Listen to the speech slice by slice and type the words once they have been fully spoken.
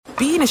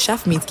being a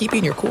chef means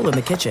keeping your cool in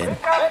the kitchen.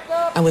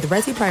 And with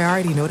Resi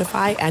Priority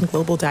Notify and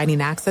Global Dining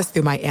Access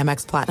through my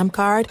Amex Platinum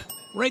card,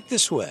 right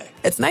this way.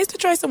 It's nice to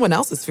try someone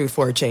else's food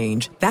for a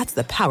change. That's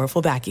the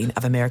powerful backing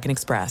of American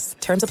Express.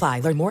 Terms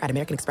apply. Learn more at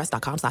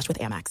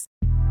americanexpress.com/withAmex.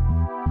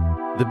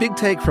 The Big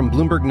Take from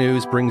Bloomberg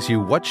News brings you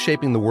what's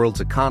shaping the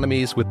world's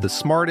economies with the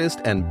smartest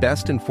and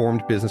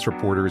best-informed business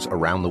reporters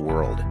around the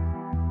world.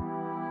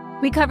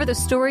 We cover the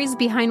stories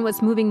behind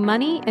what's moving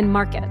money and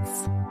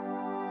markets,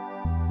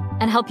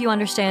 and help you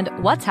understand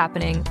what's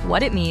happening,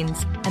 what it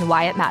means, and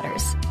why it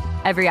matters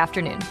every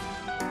afternoon.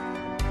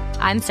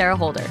 I'm Sarah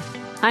Holder.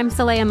 I'm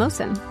Saleha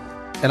Mohsin.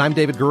 And I'm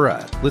David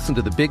Gura. Listen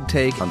to The Big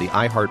Take on the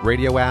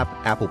iHeartRadio app,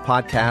 Apple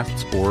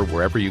Podcasts, or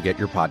wherever you get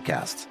your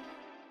podcasts.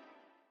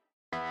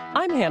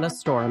 I'm Hannah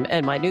Storm,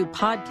 and my new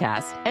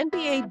podcast,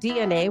 NBA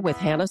DNA with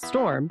Hannah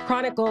Storm,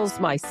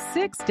 chronicles my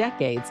 6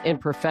 decades in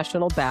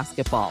professional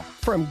basketball.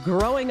 From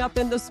growing up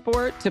in the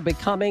sport to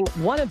becoming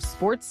one of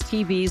sports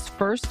TV's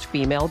first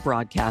female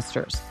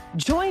broadcasters.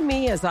 Join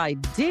me as I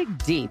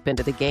dig deep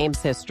into the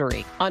game's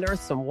history,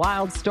 unearth some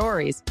wild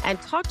stories, and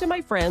talk to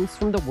my friends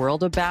from the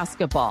world of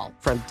basketball,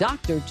 from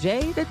Dr.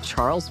 J to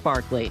Charles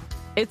Barkley.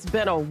 It's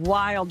been a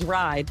wild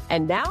ride,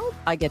 and now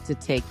I get to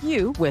take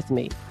you with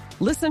me.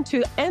 Listen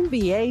to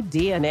NBA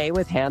DNA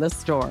with Hannah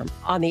Storm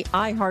on the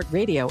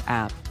iHeartRadio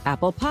app,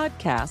 Apple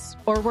Podcasts,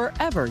 or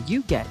wherever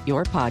you get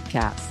your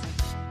podcasts.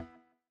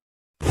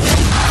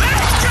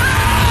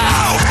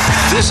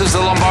 This is the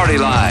Lombardi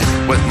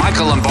Line with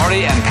Michael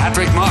Lombardi and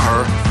Patrick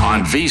Maher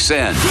on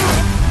VSiN.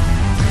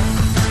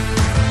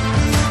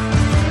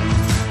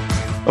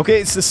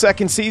 Okay, it's the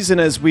second season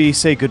as we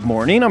say good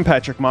morning. I'm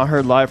Patrick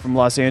Maher, live from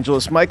Los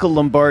Angeles. Michael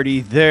Lombardi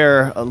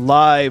there,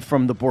 live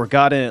from the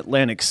Borgata in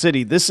Atlantic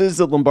City. This is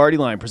the Lombardi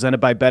Line presented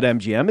by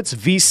BetMGM. It's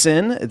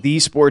VSiN, the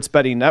sports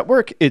betting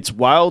network. It's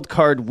Wild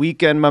Card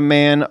Weekend, my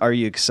man. Are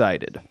you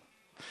excited?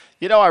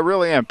 You know, I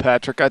really am,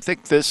 Patrick. I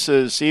think this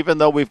is, even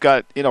though we've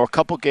got, a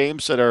couple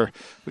games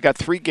we got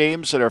 3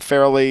 games that are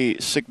fairly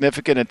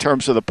significant in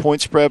terms of the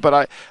point spread,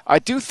 but I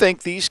do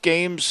think these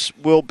games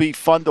will be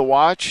fun to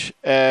watch.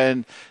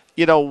 And,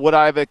 would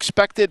I have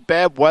expected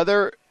bad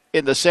weather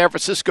in the San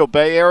Francisco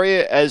Bay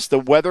Area as the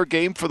weather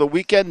game for the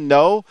weekend?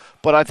 No,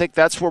 but I think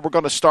that's where we're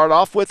going to start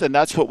off with, and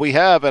that's what we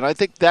have. And I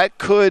think that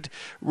could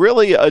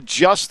really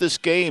adjust this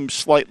game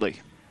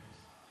slightly.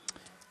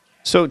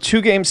 So 2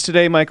 games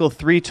today, Michael,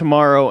 3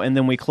 tomorrow, and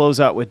then we close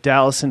out with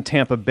Dallas and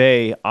Tampa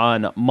Bay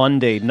on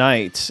Monday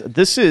night.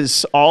 This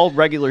is all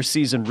regular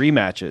season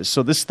rematches.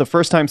 So this is the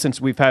first time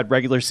since we've had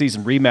regular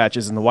season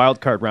rematches in the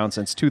wild card round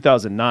since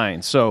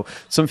 2009. So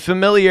some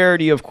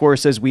familiarity, of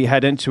course, as we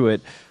head into it.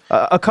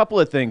 A couple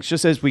of things,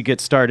 just as we get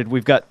started.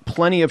 We've got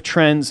plenty of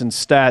trends and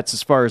stats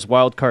as far as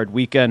wild card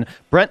weekend.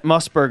 Brent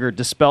Musburger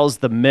dispels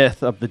the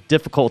myth of the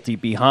difficulty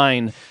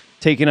behind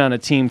taking on a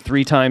team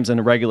 3 times in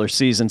a regular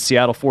season.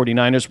 Seattle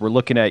 49ers, we're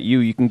looking at you.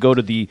 You can go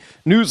to the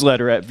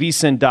newsletter at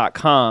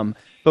vsin.com.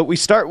 But we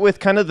start with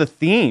kind of the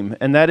theme,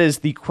 and that is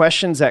the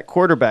questions at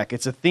quarterback.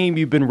 It's a theme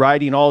you've been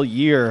riding all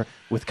year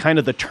with kind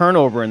of the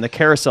turnover and the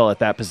carousel at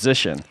that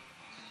position.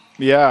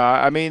 Yeah,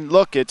 I mean,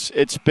 look,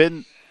 it's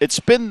been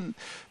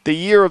the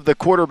year of the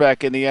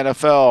quarterback in the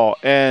NFL,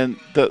 and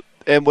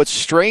what's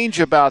strange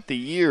about the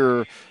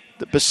year,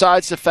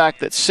 besides the fact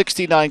that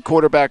 69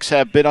 quarterbacks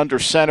have been under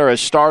center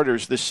as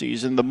starters this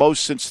season, the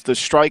most since the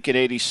strike in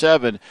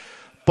 '87,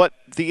 but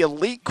the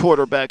elite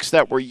quarterbacks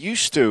that we're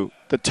used to,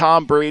 the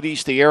Tom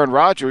Brady's, the Aaron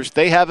Rodgers,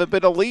 they haven't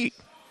been elite.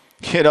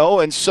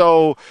 And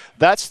so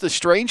that's the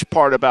strange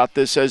part about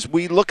this. As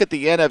we look at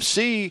the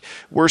NFC,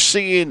 we're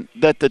seeing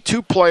that the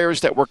 2 players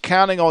that we're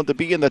counting on to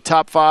be in the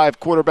top 5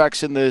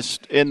 quarterbacks in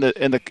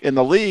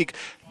the league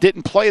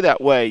didn't play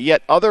that way,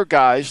 yet other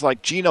guys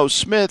like Geno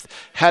Smith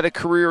had a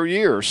career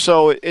year.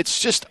 So it's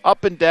just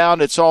up and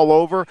down. It's all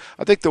over.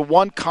 I think the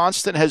one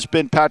constant has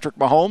been Patrick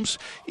Mahomes.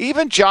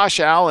 Even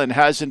Josh Allen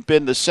hasn't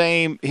been the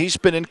same. He's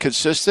been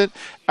inconsistent.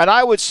 And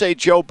I would say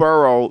Joe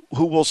Burrow,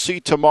 who we'll see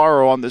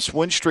tomorrow on this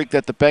win streak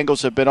that the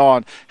Bengals have been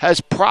on,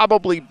 has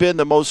probably been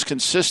the most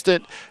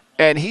consistent.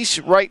 And he's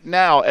right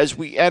now, as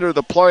we enter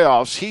the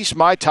playoffs, he's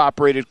my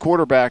top-rated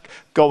quarterback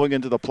going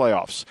into the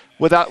playoffs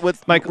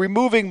with Mike,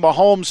 removing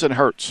Mahomes and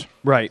Hurts.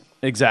 Right,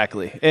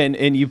 exactly.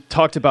 And you've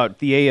talked about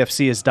the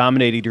AFC has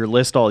dominated your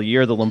list all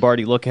year. The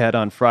Lombardi Look-Ahead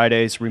on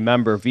Fridays.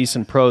 Remember,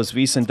 VSiN Pros,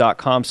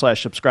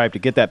 vsin.com/subscribe to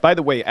get that. By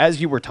the way, as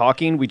you were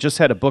talking, we just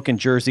had a book in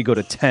Jersey go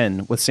to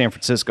 10 with San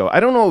Francisco. I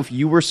don't know if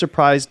you were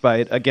surprised by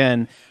it.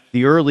 Again,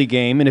 the early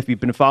game, and if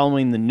you've been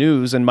following the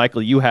news, and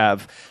Michael, you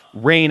have,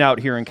 rain out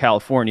here in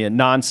California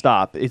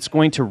nonstop. It's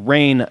going to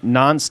rain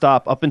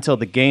nonstop up until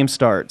the game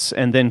starts,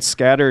 and then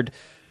scattered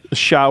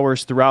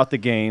showers throughout the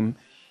game.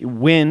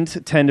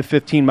 Wind 10 to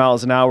 15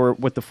 miles an hour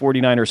with the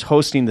 49ers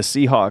hosting the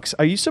Seahawks.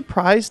 Are you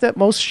surprised that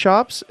most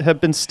shops have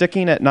been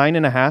sticking at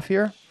 9.5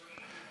 here?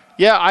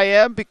 Yeah, I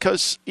am,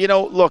 because,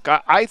 look,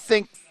 I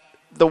think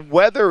the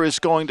weather is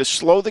going to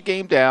slow the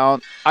game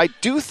down. I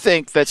do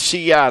think that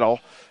Seattle,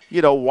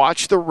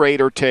 watch the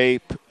Raider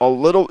tape a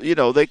little.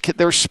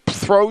 There's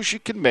throws you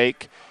can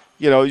make.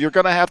 You're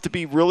going to have to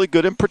be really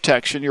good in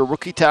protection. Your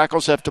rookie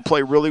tackles have to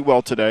play really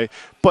well today.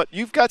 But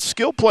you've got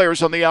skill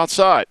players on the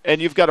outside,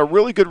 and you've got a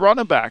really good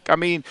running back. I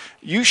mean,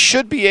 you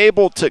should be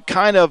able to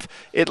kind of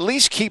at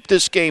least keep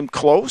this game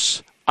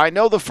close. I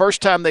know the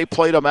first time they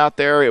played them out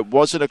there, it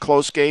wasn't a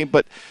close game,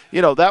 but,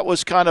 that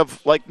was kind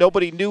of like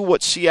nobody knew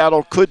what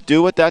Seattle could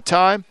do at that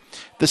time.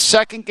 The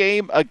second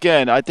game,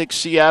 again, I think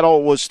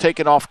Seattle was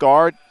taken off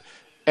guard,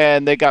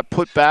 and they got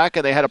put back,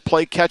 and they had to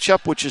play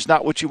catch-up, which is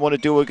not what you want to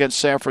do against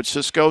San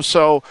Francisco.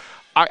 So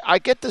I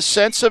get the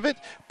sense of it,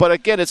 but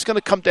again, it's going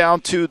to come down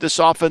to this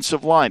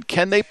offensive line.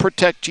 Can they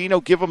protect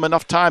Geno, give him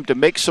enough time to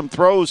make some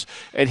throws?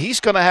 And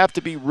he's going to have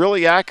to be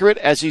really accurate,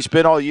 as he's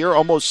been all year,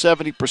 almost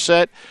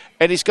 70%,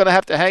 and he's going to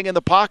have to hang in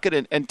the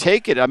pocket and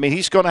take it. I mean,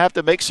 he's going to have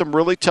to make some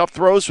really tough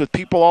throws with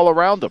people all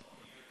around him.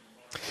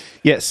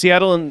 Yeah,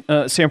 Seattle and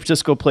San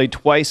Francisco played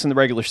twice in the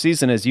regular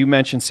season. As you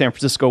mentioned, San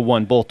Francisco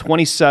won both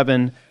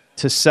 27-7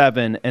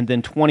 and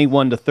then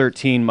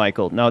 21-13,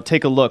 Michael. Now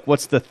take a look.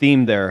 What's the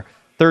theme there?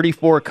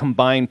 34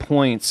 combined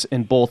points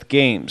in both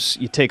games.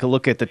 You take a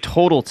look at the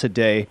total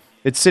today,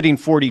 it's sitting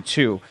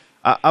 42.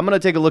 I'm going to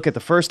take a look at the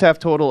first half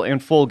total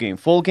and full game.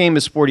 Full game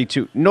is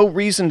 42. No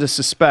reason to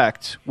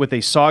suspect, with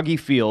a soggy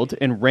field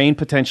and rain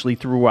potentially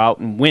throughout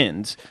and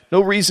winds, no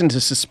reason to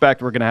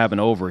suspect we're going to have an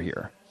over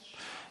here.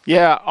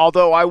 Yeah,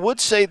 although I would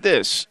say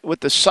this,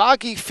 with the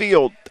soggy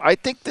field, I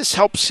think this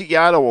helps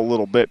Seattle a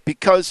little bit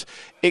because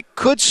it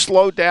could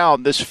slow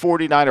down this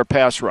 49er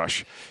pass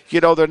rush.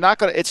 They're not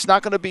going to. It's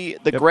not going to be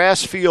the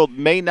grass field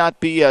may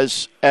not be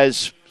as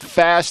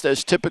fast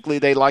as typically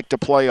they like to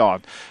play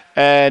on,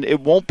 and it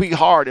won't be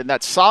hard. And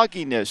that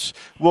sogginess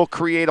will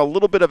create a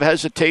little bit of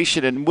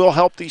hesitation and will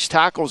help these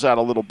tackles out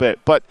a little bit.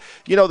 But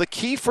the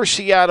key for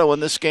Seattle in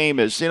this game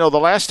is the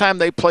last time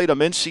they played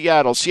them in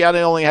Seattle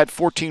only had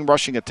 14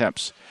 rushing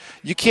attempts.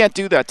 You can't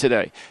do that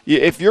today.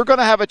 If you're going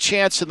to have a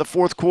chance in the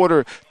fourth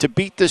quarter to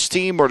beat this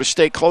team or to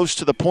stay close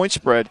to the point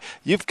spread,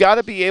 you've got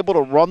to be able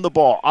to run the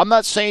ball. I'm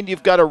not saying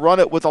you've got to run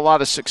it with a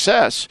lot of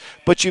success,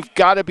 but you've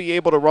got to be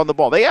able to run the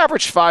ball. They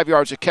averaged 5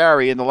 yards a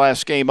carry in the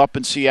last game up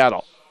in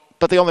Seattle,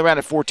 but they only ran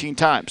it 14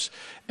 times.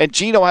 And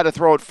Geno had to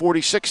throw it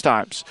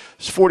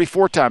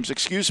 44 times.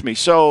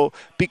 So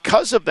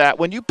because of that,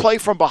 when you play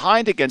from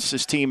behind against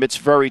this team, it's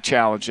very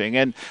challenging.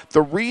 And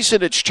the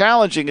reason it's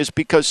challenging is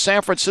because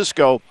San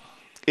Francisco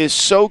is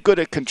so good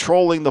at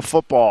controlling the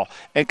football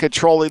and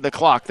controlling the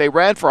clock. They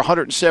ran for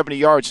 170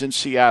 yards in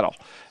Seattle.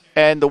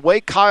 And the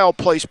way Kyle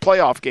plays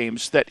playoff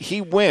games, that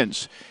he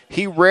wins.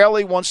 He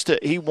rarely wants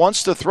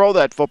to throw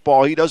that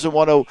football. He doesn't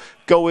want to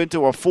go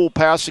into a full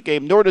passing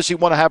game, nor does he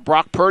want to have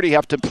Brock Purdy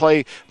have to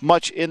play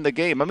much in the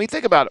game. I mean,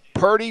 think about it.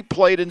 Purdy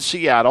played in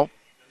Seattle.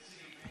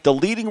 The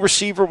leading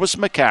receiver was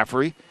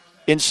McCaffrey,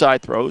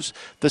 inside throws.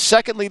 The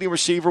second leading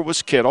receiver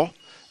was Kittle.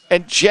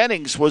 And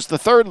Jennings was the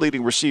third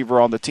leading receiver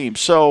on the team.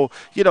 So,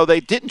 they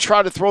didn't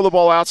try to throw the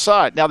ball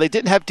outside. Now, they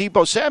didn't have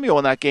Deebo Samuel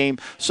in that game,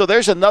 so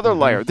there's another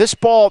layer. This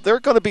ball, there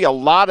are going to be a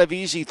lot of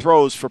easy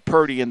throws for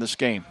Purdy in this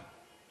game.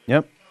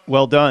 Yep.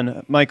 Well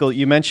done. Michael,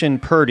 you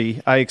mentioned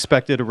Purdy. I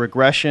expected a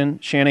regression.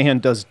 Shanahan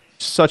does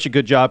such a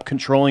good job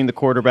controlling the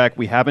quarterback.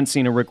 We haven't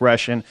seen a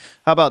regression.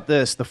 How about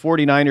this? The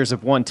 49ers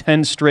have won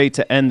 10 straight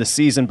to end the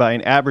season by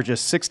an average of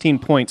 16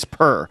 points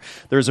per.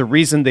 There's a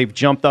reason they've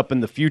jumped up in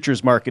the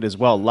futures market as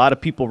well. A lot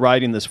of people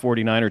riding this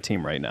 49er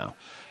team right now.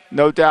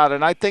 No doubt.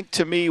 And I think,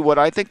 to me,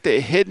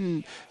 the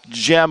hidden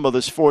gem of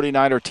this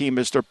 49er team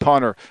is their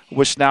punter,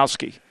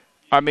 Wisnowski.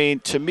 I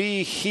mean, to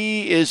me,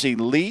 he is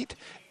elite.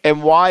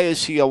 And why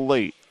is he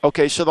elite?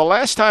 Okay, so the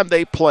last time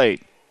they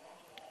played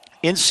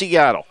in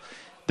Seattle,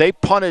 they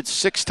punted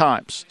 6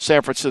 times,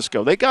 San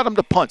Francisco. They got them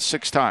to punt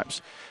 6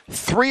 times.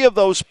 3 of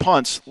those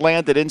punts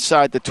landed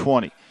inside the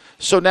 20.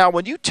 So now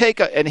when you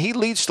and he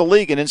leads the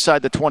league in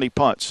inside the 20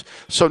 punts.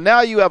 So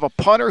now you have a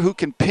punter who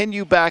can pin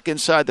you back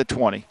inside the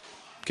 20,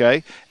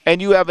 okay?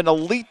 And you have an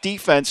elite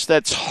defense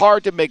that's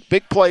hard to make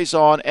big plays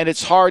on, and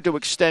it's hard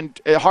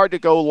to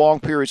go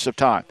long periods of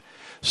time.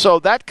 So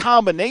that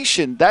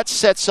combination, that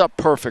sets up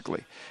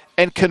perfectly.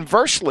 And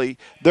conversely,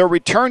 their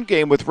return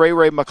game with Ray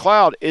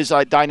McCloud is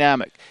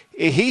dynamic.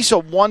 He's a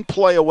one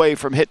play away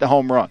from hitting a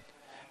home run.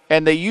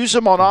 And they use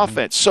him on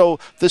offense. So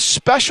the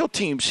special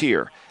teams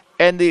here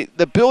and the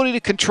ability to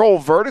control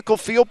vertical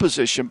field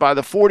position by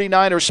the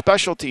 49ers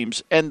special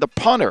teams and the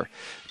punter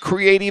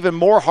create even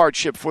more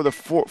hardship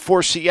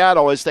for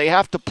Seattle as they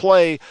have to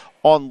play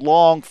on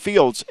long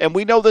fields. And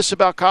we know this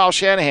about Kyle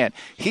Shanahan.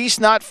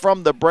 He's not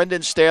from the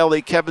Brendan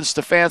Staley, Kevin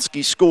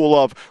Stefanski school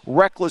of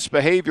reckless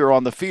behavior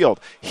on the field.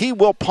 He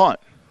will punt.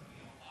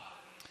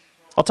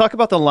 I'll talk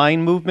about the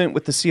line movement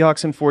with the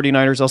Seahawks and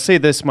 49ers. I'll say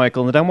this,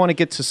 Michael, and I want to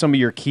get to some of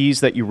your keys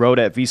that you wrote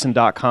at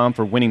VSiN.com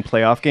for winning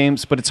playoff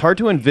games, but it's hard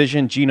to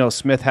envision Geno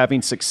Smith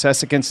having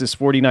success against this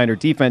 49er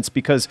defense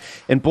because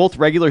in both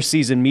regular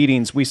season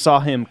meetings, we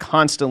saw him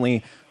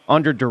constantly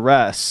under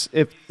duress.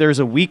 If there's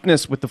a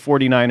weakness with the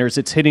 49ers,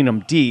 it's hitting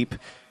them deep.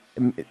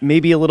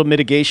 Maybe a little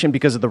mitigation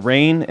because of the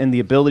rain and the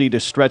ability to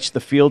stretch the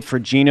field for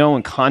Geno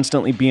and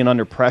constantly being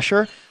under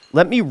pressure.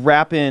 let me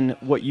wrap in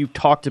what you've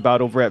talked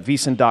about over at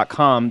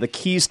VSiN.com, the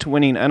keys to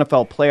winning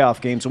NFL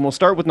playoff games. And we'll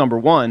start with number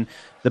one.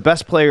 The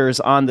best players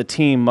on the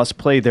team must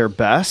play their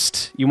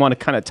best. You want to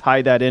kind of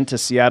tie that into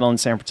Seattle and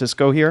San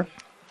Francisco here?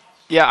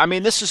 Yeah, I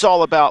mean, this is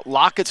all about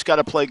Lockett's got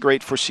to play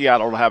great for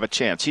Seattle to have a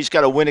chance. He's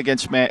got to win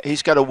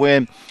he's got to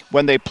win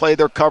when they play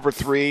their cover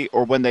 3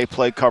 or when they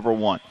play cover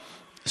 1.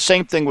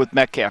 Same thing with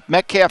Metcalf.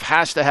 Metcalf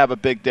has to have a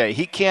big day.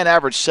 He can't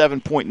average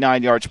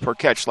 7.9 yards per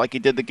catch like he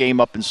did the game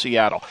up in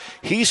Seattle.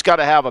 He's got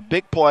to have a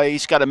big play.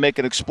 He's got to make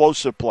an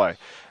explosive play.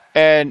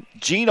 And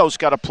Geno's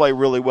got to play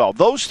really well.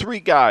 Those 3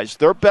 guys,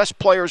 they're best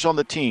players on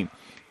the team.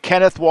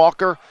 Kenneth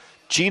Walker,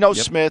 Geno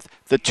Smith,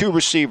 the 2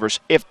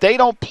 receivers. If they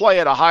don't play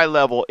at a high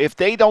level, if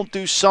they don't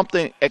do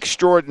something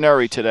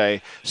extraordinary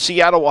today,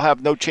 Seattle will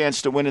have no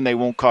chance to win and they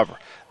won't cover.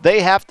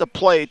 They have to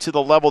play to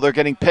the level they're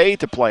getting paid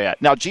to play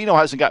at. Now, Geno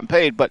hasn't gotten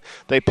paid, but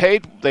they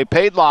paid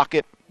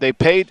Lockett. They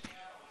paid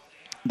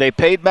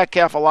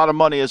Metcalf a lot of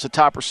money as a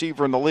top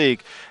receiver in the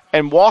league.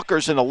 And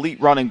Walker's an elite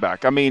running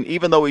back. I mean,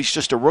 even though he's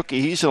just a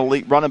rookie, he's an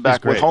elite running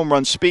back with home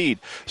run speed.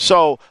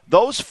 So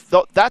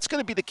that's going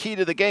to be the key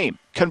to the game.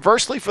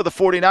 Conversely, for the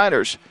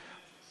 49ers,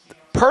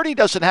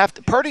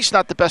 Purdy's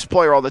not the best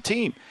player on the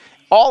team.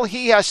 All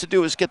he has to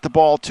do is get the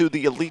ball to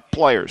the elite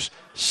players,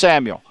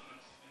 Samuel,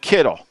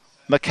 Kittle,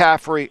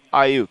 McCaffrey,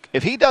 Ayuk.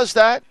 If he does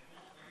that,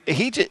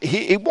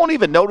 he won't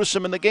even notice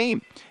him in the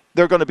game.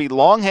 They're going to be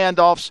long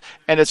handoffs,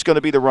 and it's going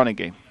to be the running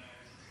game.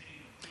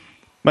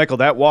 Michael,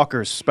 that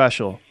Walker's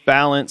special.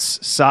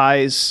 Balance,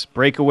 size,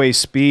 breakaway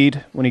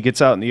speed. When he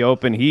gets out in the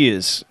open,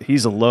 he's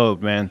a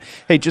load, man.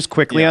 Hey, just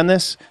quickly on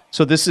this.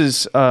 So this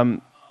is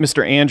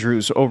Mr.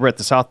 Andrews over at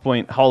the South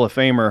Point Hall of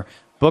Famer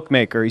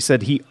bookmaker. He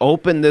said he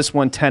opened this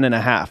one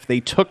 10.5. They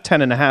took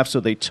 10.5, so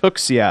they took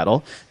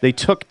Seattle. They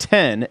took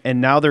 10,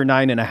 and now they're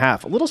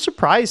 9.5. A little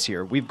surprise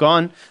here. We've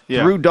gone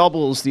through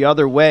doubles the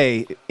other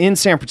way in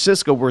San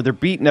Francisco, where they're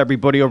beating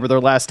everybody over their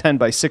last 10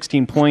 by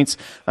 16 points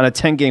on a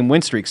 10-game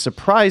win streak.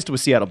 Surprised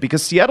with Seattle,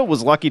 because Seattle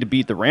was lucky to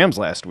beat the Rams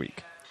last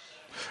week.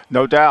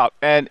 No doubt.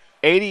 And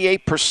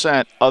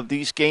 88% of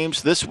these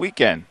games this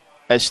weekend,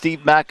 as Steve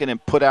Makinen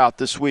put out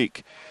this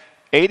week,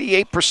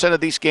 88% of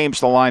these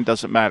games, the line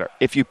doesn't matter.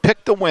 If you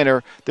pick the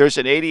winner, there's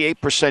an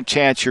 88%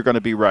 chance you're going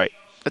to be right.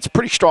 That's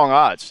pretty strong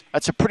odds.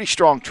 That's a pretty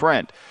strong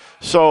trend.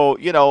 So,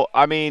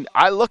 I mean,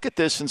 I look at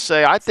this and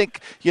say, I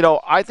think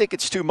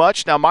it's too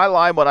much. Now, my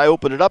line when I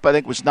opened it up, I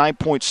think was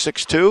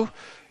 9.62.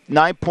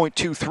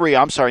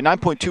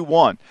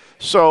 9.21.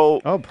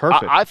 So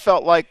perfect. I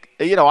felt like,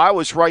 I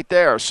was right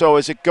there. So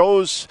as it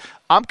goes,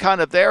 I'm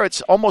kind of there.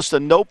 It's almost a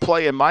no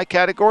play in my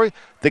category.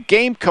 The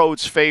game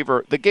codes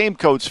favor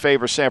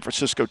San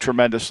Francisco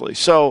tremendously.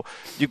 So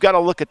you've got to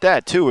look at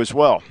that too as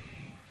well.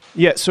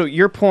 Yeah, so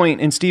your point,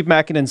 and Steve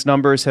Makinen's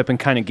numbers have been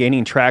kind of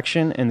gaining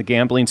traction in the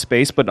gambling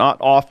space, but not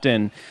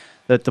often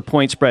that the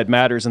point spread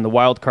matters in the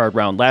wild card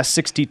round. Last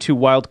 62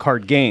 wild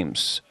card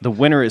games, the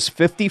winner is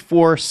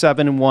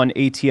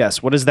 54-7-1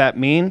 ATS. What does that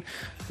mean?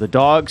 The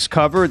dogs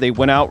cover, they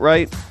win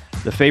outright.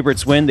 The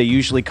favorites win, they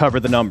usually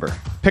cover the number.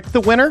 Pick the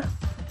winner,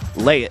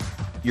 lay it.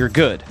 You're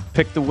good.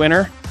 Pick the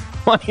winner,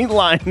 money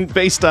line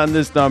based on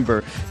this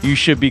number. You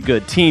should be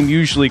good. Team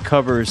usually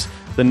covers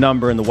the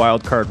number in the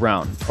wild card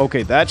round.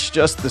 Okay, that's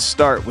just the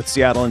start with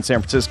Seattle and San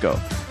Francisco.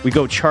 We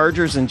go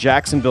Chargers and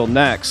Jacksonville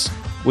next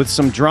with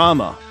some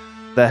drama.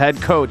 The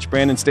head coach,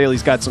 Brandon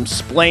Staley's got some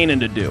splaining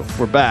to do.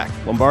 We're back.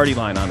 Lombardi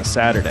Line on a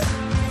Saturday.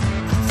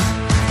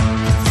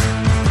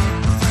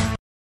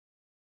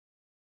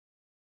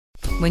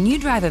 When you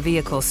drive a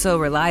vehicle so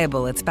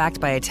reliable it's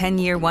backed by a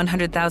 10-year,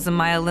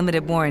 100,000-mile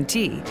limited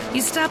warranty,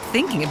 you stop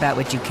thinking about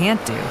what you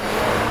can't do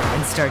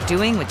and start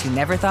doing what you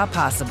never thought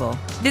possible.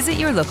 Visit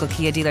your local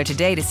Kia dealer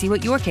today to see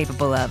what you're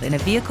capable of in a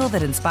vehicle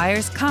that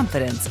inspires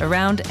confidence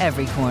around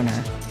every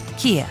corner.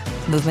 Kia,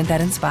 movement that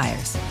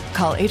inspires.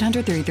 Call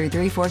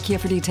 800-333-4KIA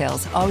for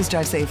details. Always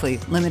drive safely.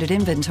 Limited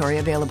inventory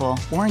available.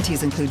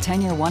 Warranties include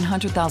 10-year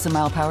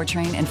 100,000-mile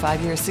powertrain and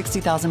 5-year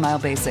 60,000-mile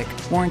basic.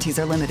 Warranties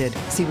are limited.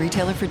 See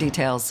retailer for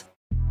details.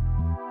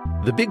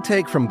 The Big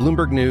Take from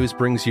Bloomberg News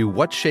brings you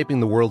what's shaping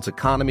the world's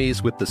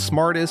economies with the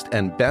smartest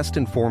and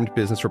best-informed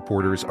business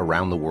reporters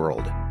around the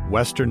world.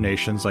 Western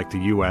nations like the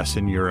U.S.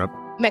 and Europe.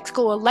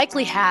 Mexico will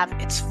likely have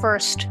its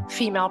first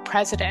female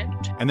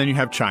president. And then you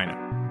have China.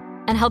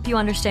 And help you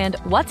understand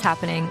what's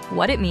happening,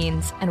 what it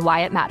means, and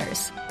why it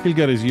matters. He'll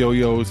get his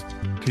yo-yos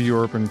to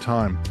Europe in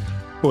time.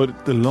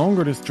 But the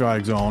longer this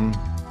drags on,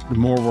 the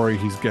more worry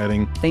he's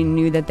getting. They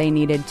knew that they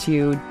needed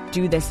to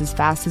do this as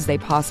fast as they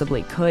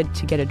possibly could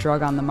to get a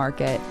drug on the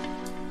market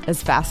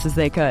as fast as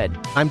they could.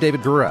 I'm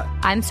David Gura.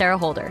 I'm Sarah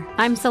Holder.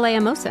 I'm Saleha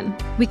Mohsen.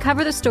 We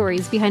cover the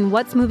stories behind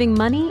what's moving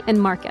money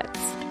and markets.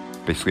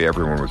 Basically,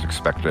 everyone was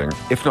expecting,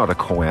 if not a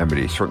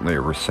calamity, certainly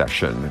a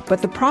recession.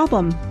 But the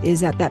problem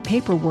is that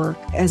paperwork,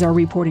 as our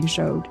reporting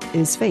showed,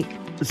 is fake.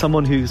 As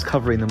someone who's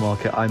covering the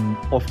market, I'm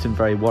often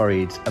very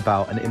worried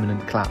about an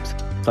imminent collapse.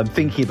 So I'm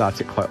thinking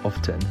about it quite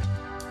often.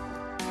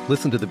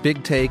 Listen to The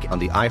Big Take on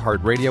the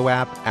iHeartRadio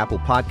app, Apple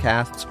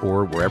Podcasts,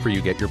 or wherever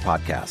you get your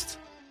podcasts.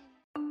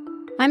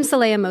 I'm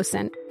Saleha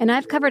Mohsen, and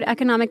I've covered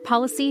economic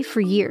policy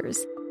for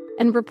years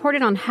and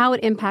reported on how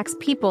it impacts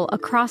people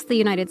across the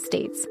United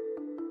States.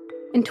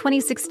 In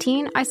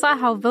 2016, I saw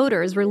how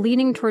voters were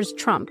leaning towards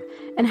Trump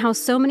and how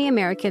so many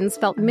Americans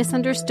felt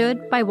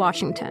misunderstood by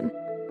Washington.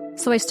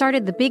 So I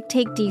started the Big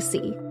Take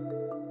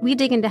DC. We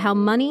dig into how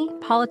money,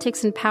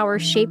 politics, and power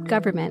shape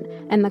government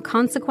and the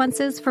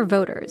consequences for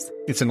voters.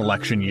 It's an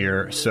election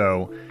year,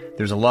 so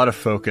there's a lot of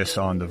focus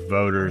on the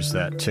voters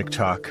that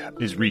TikTok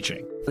is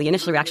reaching. The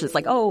initial reaction is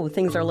like, oh,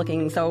 things are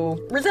looking so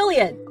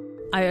resilient.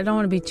 I don't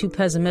want to be too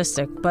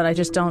pessimistic, but I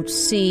just don't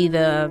see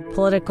the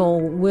political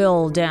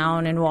will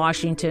down in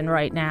Washington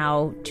right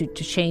now to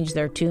change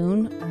their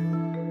tune.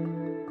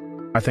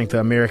 I think the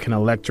American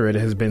electorate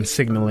has been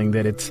signaling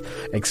that it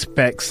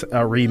expects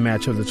a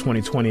rematch of the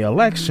 2020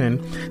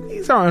 election.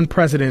 These are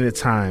unprecedented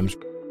times.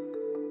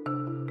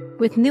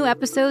 With new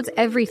episodes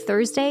every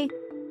Thursday,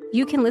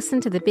 you can listen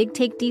to the Big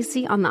Take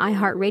DC on the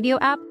iHeartRadio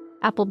app,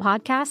 Apple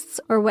Podcasts,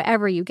 or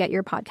wherever you get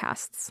your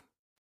podcasts.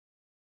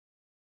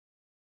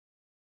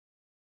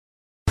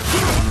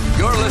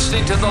 You're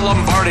listening to The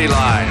Lombardi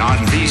Line on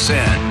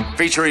VSiN,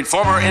 featuring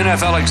former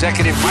NFL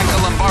executive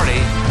Michael Lombardi.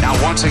 Now,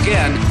 once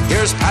again,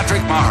 here's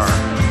Patrick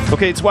Maher.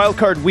 Okay, it's Wild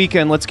Card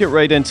Weekend. Let's get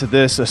right into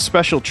this. A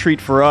special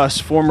treat for us,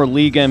 former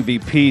league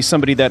MVP,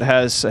 somebody that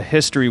has a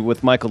history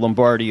with Michael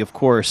Lombardi, of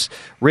course.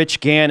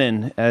 Rich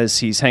Gannon, as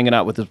he's hanging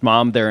out with his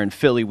mom there in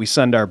Philly. We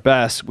send our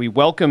best. We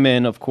welcome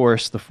in, of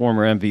course, the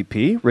former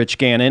MVP, Rich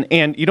Gannon.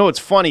 And you know what's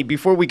funny?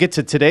 Before we get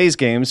to today's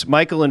games,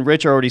 Michael and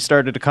Rich already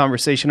started a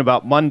conversation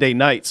about Monday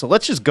night. So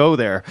let's just go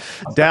there.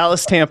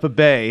 Dallas, Tampa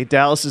Bay.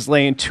 Dallas is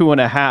laying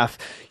 2.5.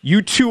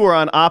 You two are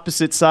on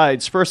opposite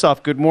sides. First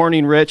off, good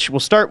morning, Rich. We'll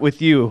start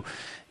with you.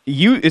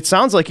 It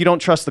sounds like you don't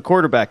trust the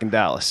quarterback in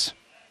Dallas.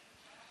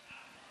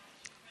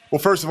 Well,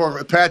 first of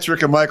all,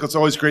 Patrick and Michael, it's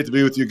always great to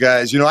be with you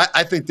guys. You know,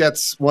 I think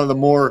that's one of the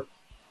more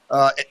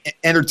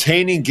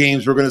entertaining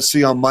games we're going to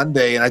see on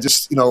Monday. And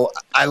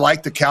I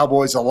like the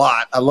Cowboys a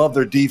lot. I love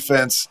their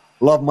defense.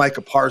 Love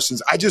Micah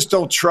Parsons. I just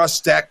don't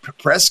trust Dak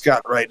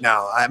Prescott right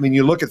now. I mean,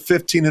 you look at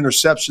 15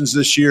 interceptions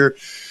this year.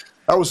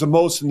 That was the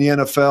most in the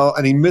NFL.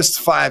 And he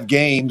missed 5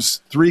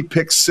 games, 3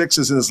 pick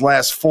sixes in his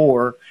last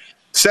 4.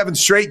 7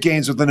 straight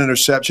games with an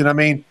interception. I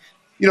mean,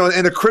 you know,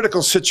 in a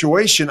critical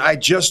situation, I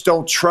just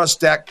don't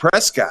trust Dak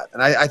Prescott.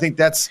 And I think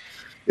that's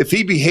 – if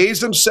he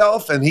behaves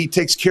himself and he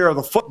takes care of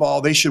the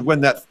football, they should win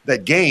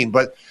that game.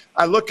 But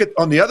I look at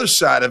on the other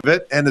side of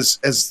it, and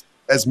as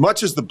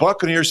much as the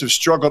Buccaneers have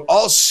struggled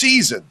all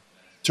season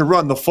to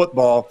run the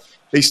football,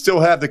 they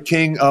still have the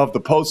king of the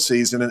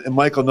postseason, and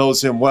Michael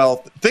knows him well.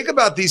 Think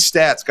about these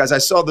stats, guys. I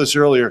saw this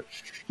earlier.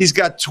 He's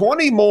got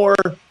 20 more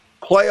 –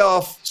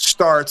 playoff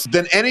starts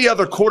than any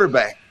other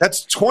quarterback.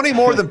 That's 20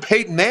 more than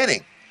Peyton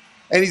Manning.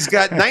 And he's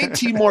got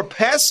 19 more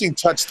passing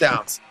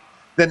touchdowns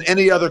than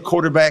any other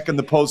quarterback in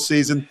the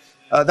postseason.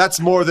 That's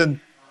more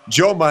than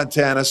Joe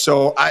Montana.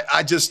 So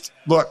I just,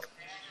 look,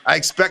 I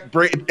expect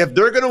Brady, if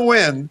they're going to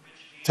win,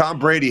 Tom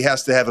Brady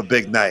has to have a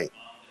big night.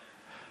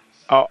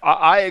 Oh,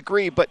 I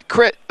agree, but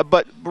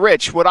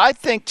Rich, what I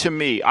think to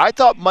me, I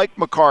thought Mike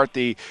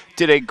McCarthy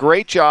did a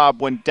great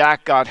job when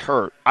Dak got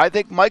hurt. I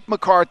think Mike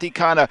McCarthy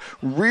kind of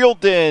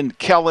reeled in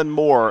Kellen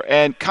Moore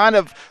and kind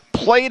of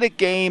played a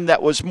game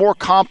that was more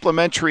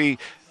complementary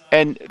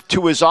and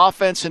to his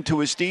offense and to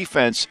his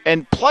defense.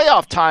 And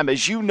playoff time,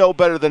 as you know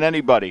better than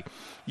anybody,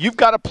 you've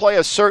got to play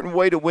a certain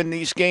way to win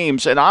these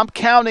games, and I'm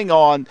counting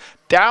on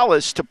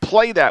Dallas to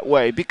play that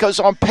way because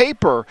on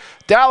paper,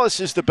 Dallas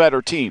is the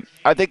better team.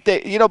 I think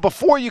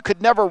before you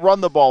could never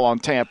run the ball on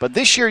Tampa.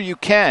 This year you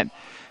can.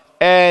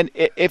 And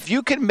if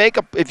you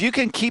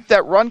can keep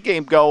that run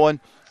game going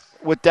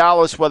with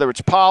Dallas, whether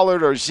it's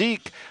Pollard or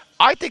Zeke,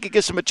 I think it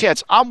gives them a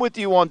chance. I'm with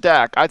you on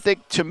Dak. I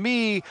think, to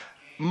me,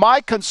 my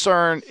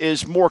concern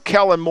is more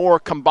Kellen Moore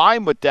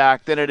combined with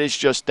Dak than it is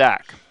just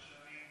Dak.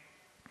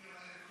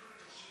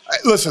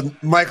 Listen,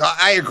 Michael,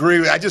 I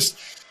agree. I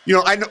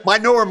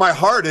know where my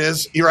heart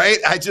is, right?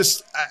 I've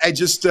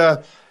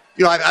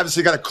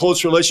obviously got a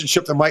close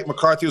relationship to Mike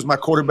McCarthy, who was my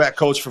quarterback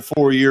coach for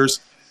 4 years.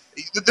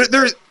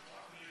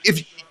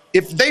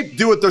 If they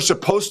do what they're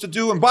supposed to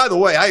do, and by the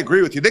way, I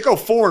agree with you, they go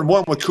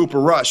 4-1 with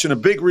Cooper Rush, and a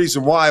big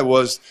reason why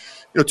was,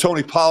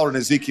 Tony Pollard and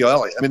Ezekiel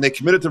Elliott. I mean, they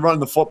committed to running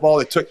the football.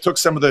 They took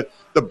some of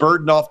the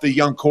burden off the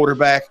young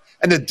quarterback.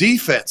 And the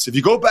defense, if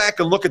you go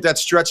back and look at that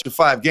stretch of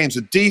 5 games,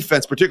 the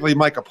defense, particularly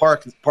Micah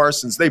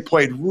Parsons, they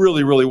played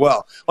really, really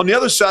well. On the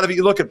other side of it,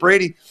 you look at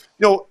Brady,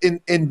 in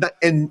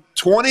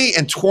 20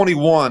 and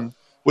 21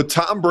 with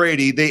Tom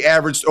Brady, they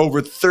averaged over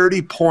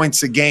 30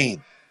 points a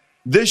game.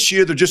 This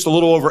year, they're just a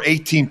little over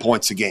 18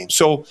 points a game.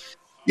 So,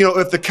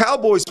 if the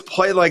Cowboys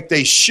play like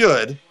they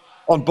should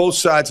on both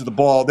sides of the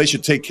ball, they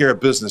should take care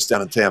of business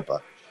down in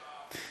Tampa.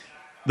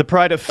 The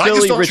pride of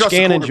Philly, Rich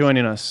Gannon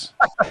joining us.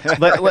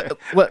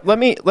 let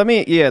me,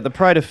 the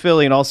pride of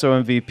Philly and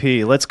also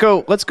MVP. Let's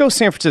go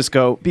San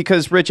Francisco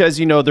because, Rich, as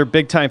you know, they're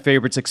big-time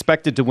favorites,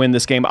 expected to win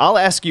this game. I'll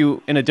ask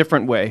you in a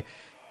different way.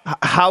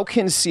 How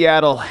can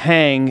Seattle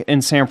hang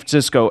in San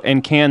Francisco,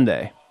 and can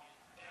they?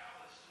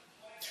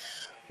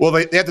 Well,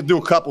 they have to do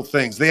a couple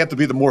things. They have to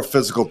be the more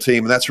physical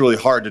team, and that's really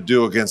hard to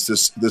do against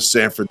this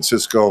San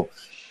Francisco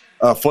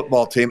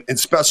football team, and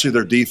especially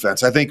their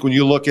defense. I think when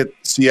you look at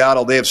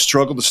Seattle, they have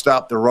struggled to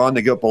stop the run.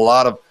 They give up a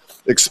lot of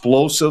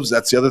explosives.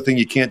 That's the other thing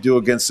you can't do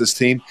against this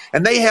team.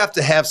 And they have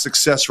to have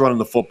success running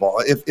the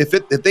football.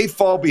 If they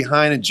fall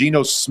behind and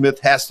Geno Smith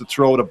has to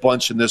throw it a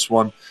bunch in this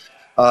one,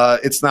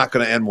 it's not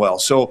going to end well.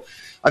 So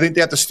I think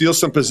they have to steal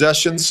some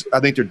possessions. I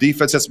think their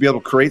defense has to be able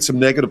to create some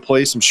negative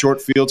plays, some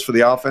short fields for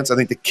the offense. I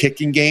think the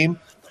kicking game,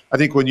 I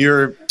think when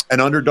you're an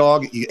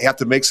underdog, you have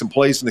to make some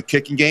plays in the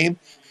kicking game.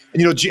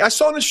 And, I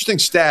saw an interesting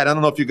stat. I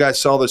don't know if you guys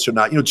saw this or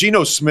not.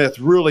 Geno Smith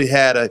really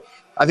had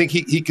I think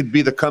he could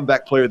be the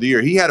comeback player of the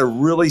year. He had a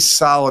really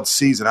solid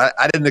season.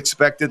 I didn't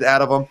expect it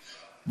out of him.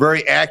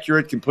 Very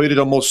accurate, completed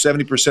almost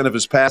 70% of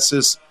his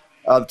passes.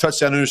 The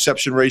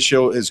touchdown-interception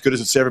ratio as good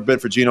as it's ever been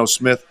for Geno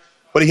Smith.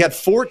 But he had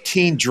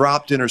 14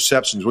 dropped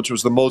interceptions, which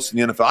was the most in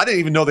the NFL. I didn't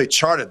even know they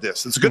charted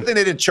this. It's a good thing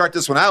they didn't chart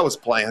this when I was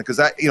playing because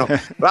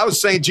but I was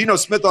saying Geno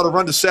Smith ought to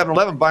run to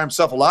 7-Eleven, buy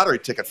himself a lottery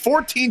ticket.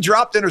 14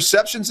 dropped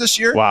interceptions this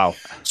year. Wow.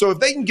 So if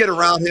they can get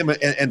around him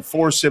and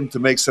force him to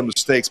make some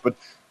mistakes, but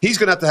he's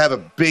going to have a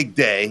big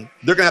day.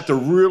 They're going to have to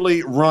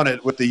really run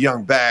it with the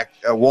young back,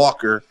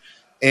 Walker,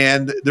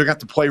 and they're going to have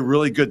to play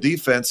really good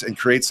defense and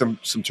create some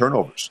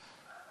turnovers.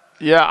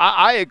 Yeah,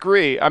 I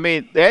agree. I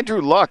mean,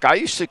 Andrew Luck, I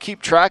used to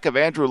keep track of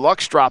Andrew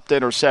Luck's dropped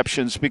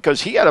interceptions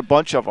because he had a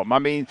bunch of them. I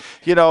mean,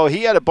 he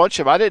had a bunch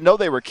of them. I didn't know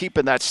they were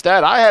keeping that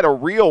stat. I had a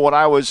reel when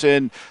I was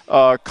in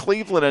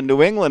Cleveland and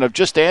New England of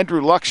just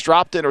Andrew Luck's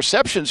dropped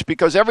interceptions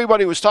because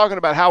everybody was talking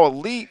about how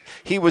elite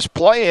he was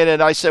playing.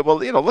 And I said, well,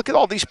 look at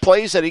all these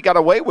plays that he got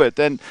away with.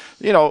 And,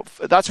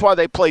 that's why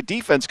they play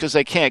defense because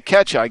they can't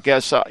catch, I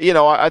guess.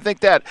 I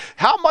think that.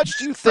 How much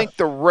do you think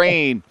the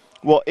rain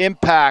will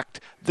impact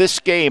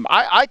this game?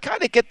 I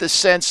kind of get the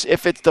sense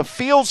if it's the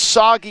field's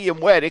soggy and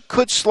wet, it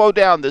could slow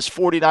down this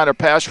 49er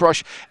pass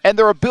rush and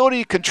their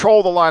ability to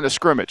control the line of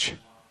scrimmage.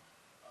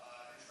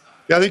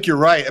 Yeah, I think you're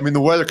right. I mean, the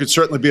weather could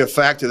certainly be a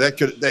factor. That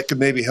could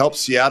maybe help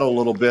Seattle a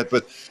little bit.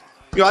 But,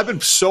 I've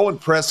been so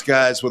impressed,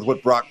 guys, with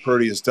what Brock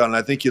Purdy has done. And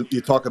I think you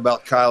talk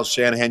about Kyle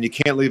Shanahan. You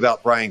can't leave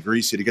out Brian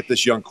Griese to get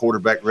this young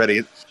quarterback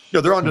ready.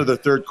 They're under their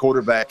third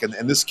quarterback,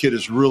 and this kid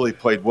has really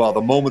played well.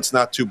 The moment's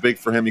not too big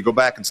for him. You go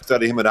back and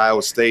study him at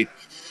Iowa State.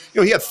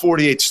 He had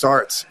 48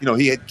 starts.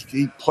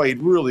 He played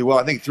really well.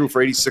 I think he threw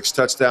for 86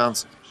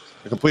 touchdowns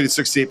and completed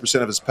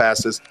 68% of his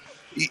passes.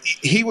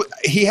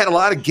 He had a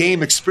lot of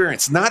game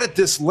experience, not at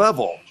this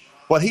level,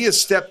 but he has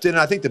stepped in.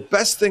 I think the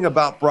best thing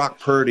about Brock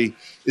Purdy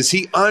is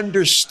he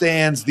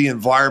understands the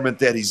environment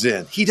that he's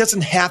in. He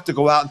doesn't have to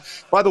go out.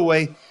 By the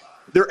way,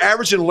 they're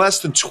averaging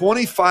less than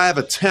 25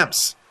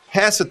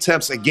 pass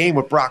attempts a game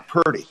with Brock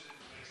Purdy.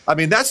 I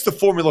mean, that's the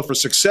formula for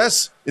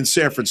success in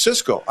San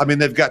Francisco. I mean,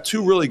 they've got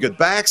two really good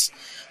backs.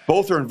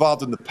 Both are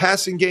involved in the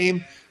passing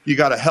game. You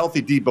got a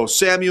healthy Deebo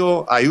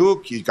Samuel,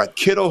 Ayuk. You got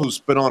Kittle, who's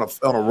been on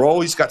a roll.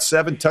 He's got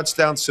 7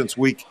 touchdowns since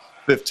week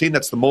 15.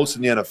 That's the most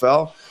in the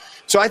NFL.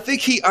 So I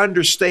think he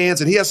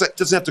understands, and he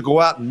doesn't have to go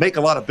out and make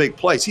a lot of big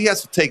plays. He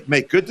has to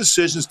make good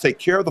decisions, take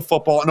care of the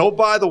football. And, oh,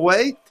 by the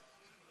way,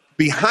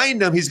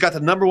 behind him, he's got the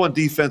number one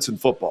defense in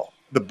football,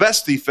 the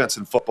best defense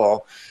in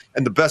football,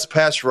 and the best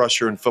pass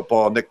rusher in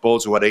football, Nick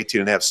Bosa, who had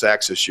 18.5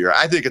 sacks this year.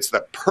 I think it's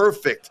the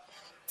perfect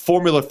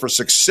formula for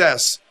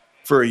success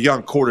for a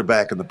young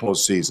quarterback in the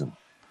postseason.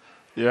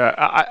 Yeah,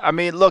 I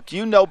mean, look,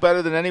 you know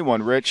better than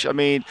anyone, Rich. I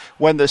mean,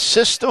 when the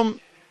system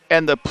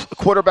and the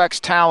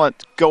quarterback's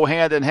talent go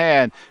hand in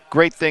hand,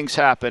 great things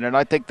happen. And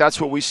I think that's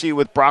what we see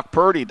with Brock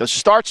Purdy. The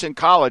starts in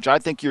college, I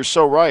think you're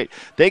so right.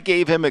 They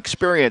gave him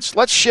experience.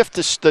 Let's shift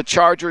to the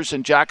Chargers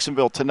in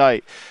Jacksonville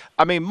tonight.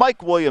 I mean,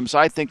 Mike Williams,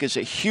 I think, is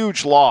a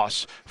huge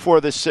loss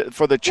for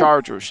the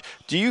Chargers.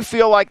 Do you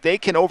feel like they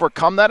can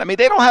overcome that? I mean,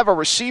 they don't have a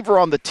receiver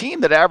on the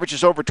team that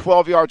averages over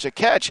 12 yards a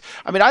catch.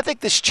 I mean, I think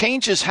this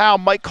changes how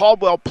Mike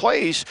Caldwell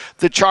plays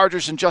the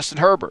Chargers and Justin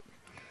Herbert.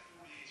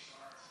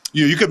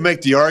 You could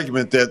make the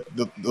argument that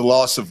the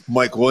loss of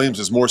Mike Williams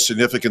is more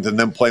significant than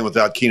them playing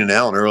without Keenan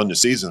Allen early in the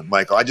season,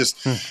 Michael.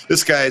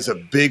 This guy is a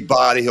big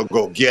body. He'll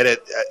go get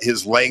it.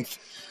 His length,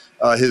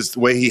 the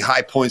way he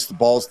high points the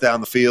balls down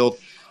the field.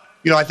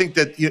 I think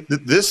that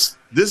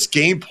this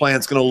game plan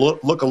is going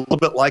to look a little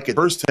bit like the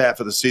first half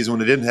of the season when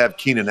they didn't have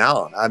Keenan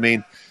Allen. I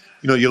mean,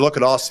 you look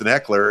at Austin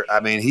Eckler. I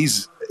mean,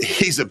 he's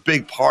a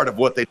big part of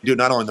what they do,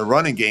 not only in the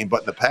running game but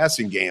in the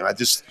passing game.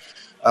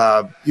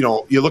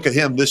 You look at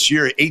him this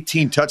year,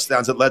 18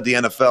 touchdowns that led the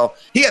NFL.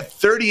 He had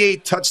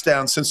 38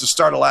 touchdowns since the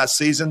start of last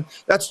season.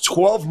 That's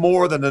 12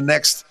 more than the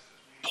next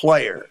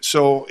player.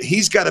 So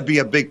he's got to be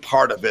a big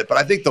part of it. But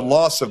I think the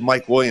loss of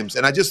Mike Williams,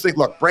 and I just think,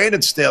 look,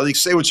 Brandon Staley, you can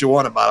say what you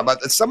want about him,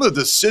 but some of the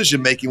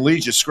decision-making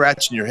leaves you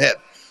scratching your head.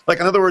 Like,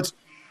 in other words,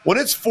 when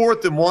it's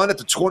 4th and 1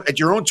 at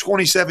your own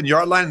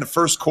 27-yard line in the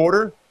first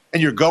quarter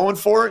and you're going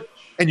for it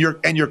and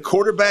your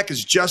quarterback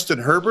is Justin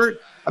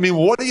Herbert, I mean,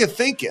 what are you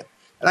thinking?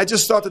 And I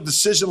just thought the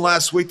decision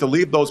last week to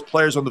leave those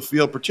players on the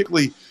field,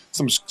 particularly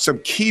some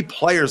key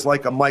players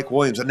like a Mike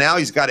Williams, and now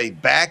he's got a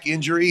back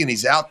injury and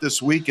he's out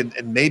this week and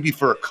maybe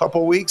for a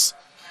couple weeks.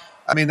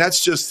 I mean,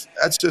 that's as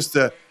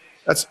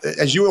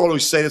you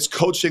always say, that's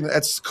coaching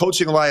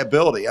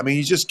liability. I mean,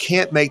 you just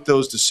can't make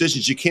those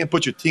decisions. You can't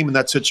put your team in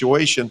that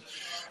situation.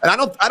 And I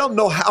don't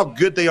know how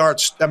good they are.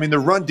 I mean, the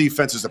run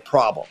defense is a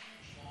problem.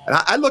 And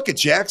I look at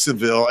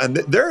Jacksonville, and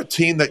they're a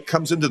team that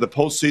comes into the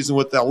postseason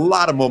with a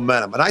lot of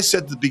momentum. And I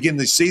said at the beginning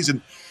of the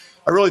season,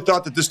 I really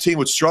thought that this team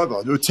would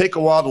struggle. It would take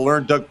a while to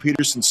learn Doug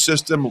Peterson's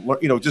system,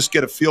 just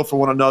get a feel for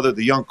one another,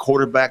 the young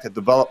quarterback, the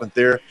development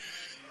there.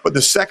 But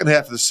the second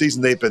half of the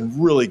season, they've been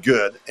really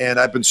good. And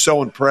I've been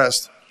so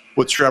impressed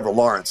with Trevor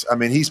Lawrence. I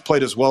mean, he's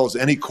played as well as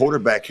any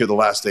quarterback here the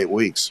last 8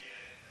 weeks.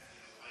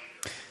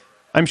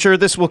 I'm sure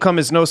this will come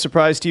as no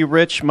surprise to you,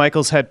 Rich.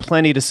 Michael's had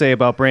plenty to say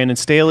about Brandon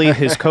Staley,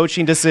 his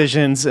coaching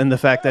decisions, and the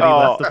fact that he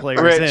left the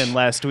players in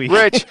last week.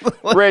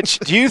 Rich,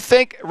 do you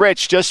think,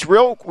 just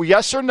real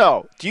yes or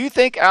no, do you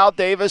think Al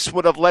Davis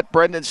would have let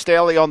Brendan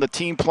Staley on the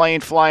team plane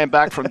flying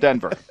back from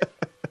Denver?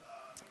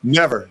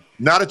 Never.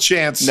 Not a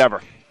chance.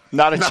 Never.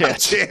 Not a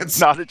chance.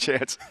 Not a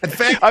chance. In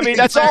fact, I mean,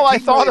 that's all I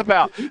thought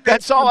about.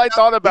 That's all I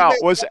thought about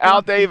was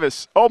Al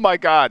Davis. Oh, my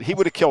God. He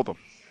would have killed him.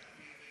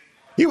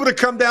 He would have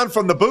come down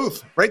from the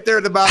booth right there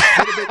at about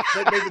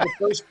maybe the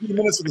first few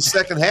minutes of the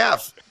second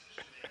half.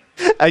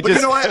 I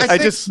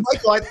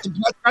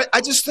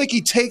just think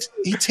he takes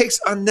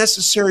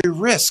unnecessary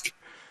risk.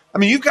 I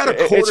mean, you've got a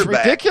quarterback. It's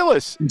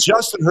ridiculous.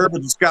 Justin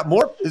Herbert has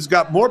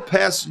got more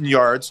passing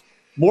yards,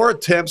 more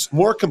attempts,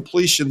 more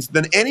completions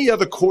than any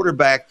other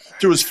quarterback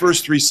through his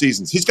first 3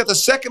 seasons. He's got the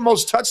second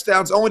most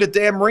touchdowns, only to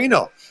Dan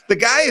Marino. The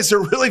guy is a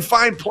really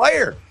fine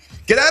player.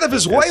 Get out of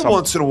his way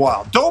once in a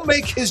while. Don't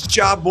make his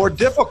job more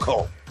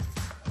difficult.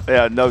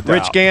 Yeah, no doubt.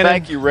 Rich Gannon,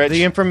 thank you, Rich.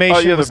 The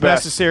information was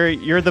necessary.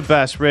 You're the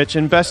best, Rich,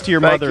 and best to your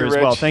mother as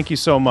well. Thank you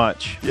so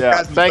much.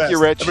 Yeah, thank you,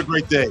 Rich. Have a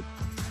great day.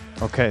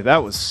 Okay,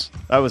 that was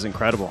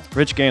incredible.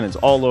 Rich Gannon's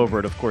all over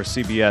it, of course,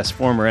 CBS,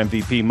 former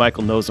MVP.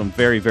 Michael knows him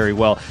very, very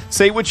well.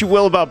 Say what you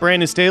will about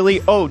Brandon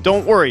Staley. Oh,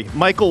 don't worry.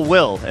 Michael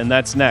will, and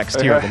that's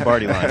next here at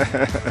Lombardi Line.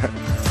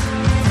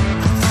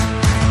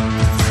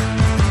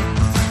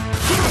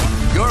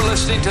 You're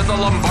listening to the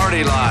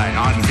Lombardi Line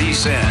on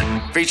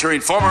VSiN, featuring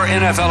former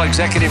NFL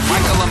executive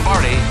Michael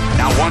Lombardi.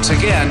 Now, once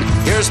again,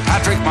 here's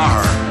Patrick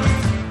Maher.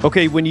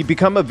 Okay, when you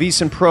become a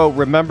VSiN Pro,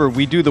 remember,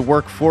 we do the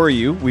work for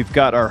you. We've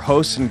got our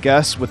hosts and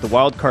guests with the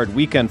Wild Card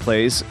Weekend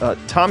plays.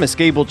 Thomas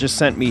Gable just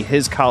sent me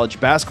his college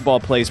basketball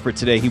plays for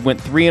today. He went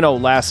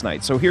 3-0 last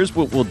night. So here's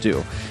what we'll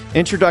do.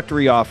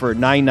 Introductory offer,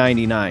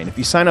 $9.99. If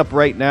you sign up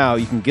right now,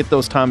 you can get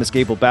those Thomas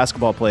Gable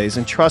basketball plays,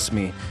 and trust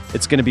me,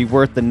 it's going to be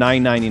worth the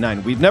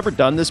 $9.99. We've never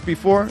done this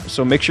before,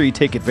 so make sure you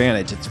take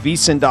advantage. It's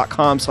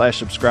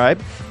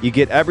vsin.com/subscribe. You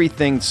get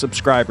everything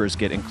subscribers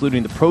get,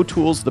 including the Pro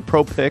Tools, the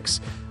Pro Picks.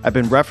 I've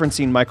been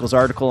referencing Michael's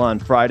article on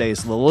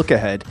Friday's The Look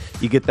Ahead.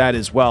 You get that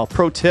as well.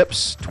 Pro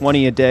tips,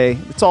 $20 a day.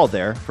 It's all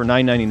there for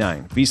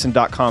 $9.99.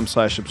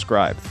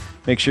 vsin.com/subscribe.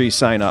 Make sure you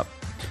sign up.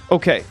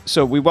 Okay,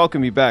 so we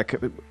welcome you back.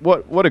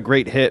 What a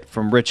great hit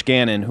from Rich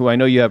Gannon, who I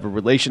know you have a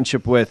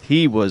relationship with.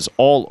 He was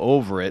all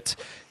over it.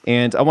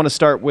 And I want to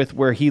start with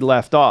where he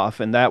left off,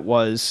 and that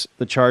was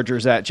the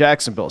Chargers at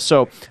Jacksonville.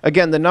 So,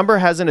 again, the number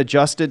hasn't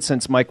adjusted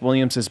since Mike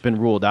Williams has been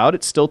ruled out.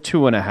 It's still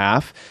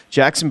 2.5.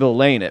 Jacksonville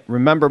laying it.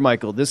 Remember,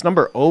 Michael, this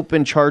number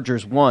open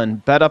Chargers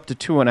 1, bet up to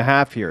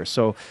 2.5 here.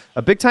 So,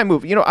 a big-time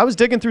move. You know, I was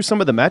digging through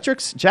some of the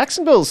metrics.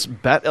 Jacksonville's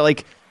bet,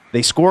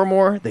 they score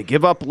more, they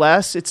give up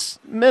less. It's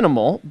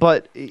minimal,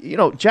 but,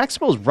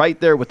 Jacksonville's right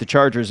there with the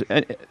Chargers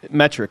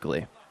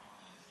metrically.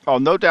 Oh,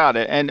 no doubt.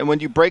 And when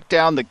you break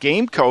down the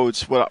game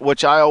codes,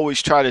 which I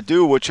always try to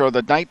do, which are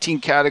the 19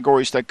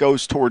 categories that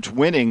goes towards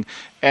winning,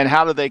 and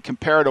how do they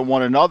compare to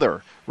one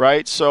another,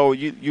 right? So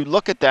you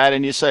look at that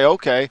and you say,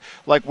 okay,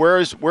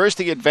 where's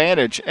the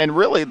advantage? And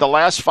really, the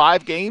last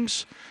 5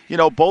 games,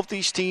 both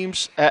these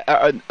teams,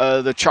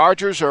 the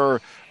Chargers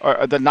are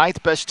the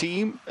 9th best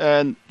team,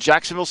 and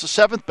Jacksonville's the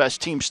 7th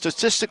best team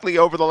statistically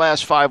over the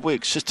last 5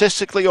 weeks.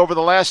 Statistically over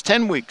the last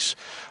 10 weeks,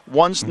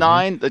 one's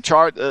 9,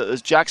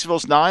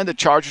 Jacksonville's 9, the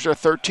Chargers are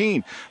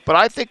 13. But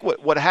I think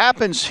what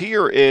happens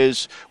here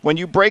is when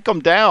you break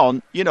them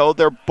down,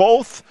 they're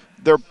both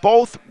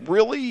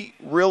really,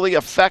 really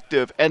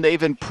effective, and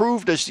they've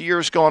improved as the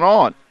year's gone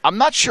on. I'm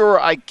not sure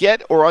I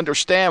get or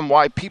understand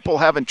why people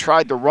haven't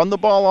tried to run the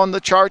ball on the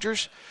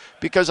Chargers,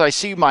 because I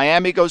see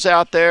Miami goes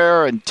out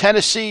there and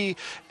Tennessee,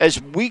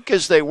 as weak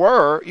as they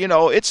were,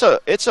 it's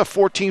a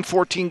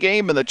 14-14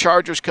 game, and the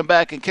Chargers come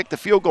back and kick the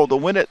field goal to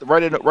win it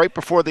right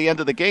before the end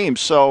of the game.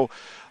 So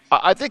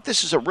I think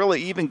this is a really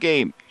even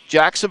game.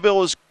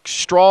 Jacksonville is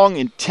strong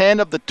in 10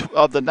 of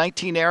the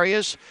 19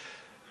 areas.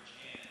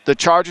 The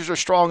Chargers are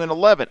strong in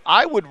 11.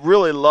 I would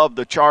really love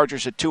the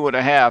Chargers at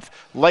 2.5,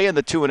 laying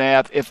the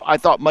 2.5 if I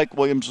thought Mike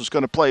Williams was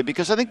going to play,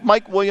 because I think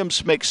Mike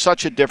Williams makes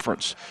such a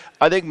difference.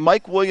 I think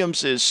Mike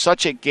Williams is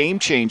such a game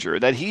changer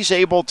that he's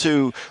able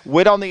to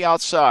win on the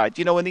outside.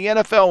 In the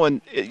NFL, and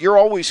you're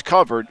always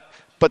covered,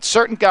 but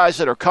certain guys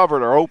that are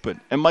covered are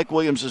open, and Mike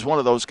Williams is one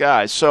of those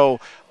guys. So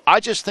I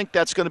just think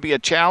that's going to be a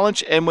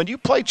challenge. And when you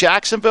play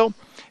Jacksonville,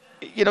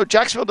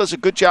 Jacksonville does a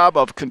good job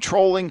of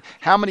controlling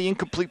how many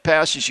incomplete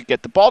passes you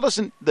get.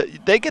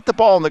 They get the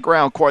ball on the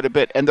ground quite a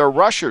bit, and their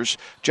rushers,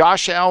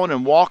 Josh Allen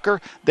and Walker,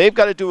 they've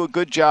got to do a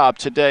good job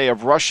today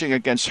of rushing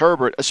against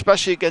Herbert,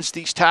 especially against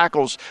these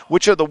tackles,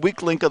 which are the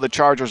weak link of the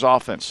Chargers'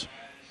 offense.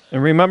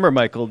 And remember,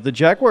 Michael, the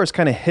Jaguars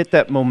kind of hit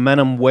that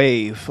momentum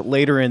wave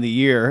later in the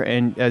year,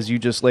 and as you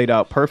just laid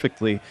out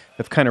perfectly,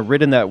 have kind of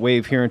ridden that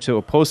wave here into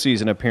a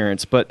postseason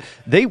appearance. But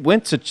they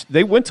went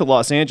to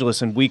Los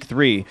Angeles in Week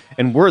 3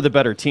 and were the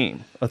better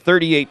team. A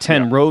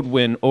 38-10 road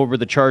win over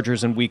the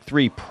Chargers in Week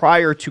 3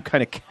 prior to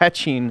kind of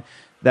catching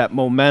that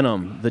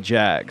momentum, the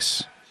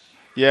Jags.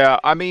 Yeah,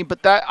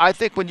 but I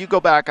think when you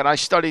go back, and I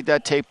studied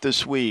that tape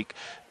this week,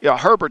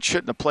 Herbert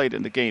shouldn't have played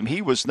in the game.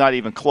 He was not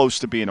even close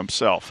to being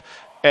himself.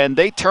 And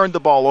they turned the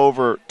ball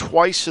over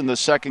twice in the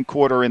second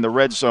quarter in the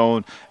red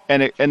zone,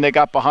 and they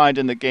got behind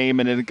in the game,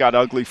 and it got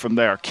ugly from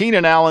there.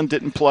 Keenan Allen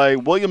didn't play.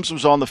 Williams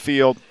was on the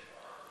field.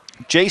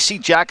 J.C.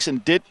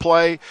 Jackson did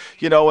play,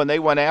 and they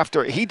went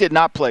after. He did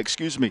not play,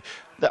 excuse me.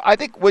 I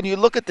think when you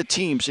look at the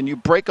teams and you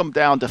break them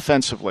down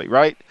defensively,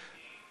 right,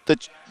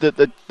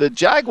 the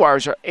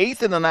Jaguars are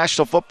 8th in the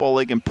National Football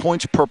League in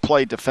points per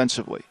play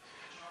defensively,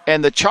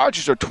 and the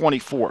Chargers are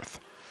 24th.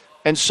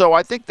 And so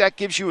I think that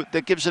gives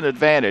an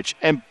advantage.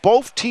 And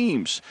both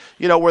teams,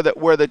 where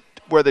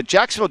the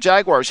Jacksonville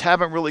Jaguars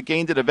haven't really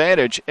gained an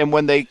advantage, and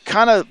when they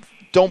kind of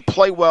don't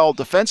play well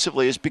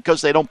defensively is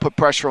because they don't put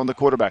pressure on the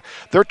quarterback.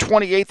 They're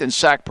 28th in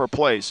sack per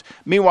plays.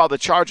 Meanwhile, the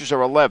Chargers are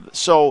 11th.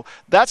 So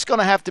that's going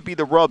to have to be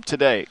the rub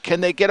today. Can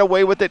they get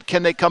away with it?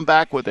 Can they come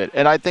back with it?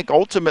 And I think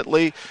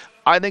ultimately,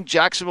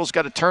 Jacksonville's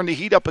got to turn the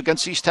heat up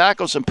against these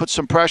tackles and put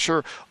some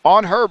pressure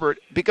on Herbert,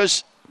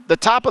 because the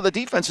top of the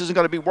defense isn't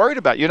going to be worried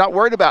about. You're not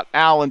worried about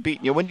Allen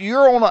beating you. When you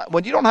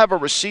don't have a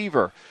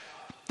receiver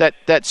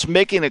that's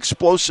making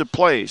explosive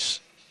plays,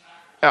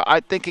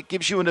 I think it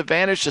gives you an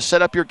advantage to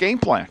set up your game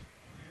plan.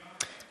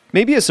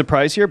 Maybe a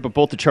surprise here, but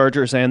both the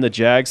Chargers and the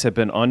Jags have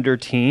been under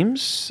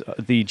teams.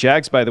 The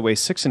Jags, by the way,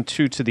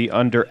 6-2 to the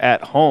under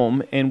at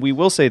home. And we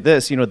will say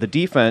this, the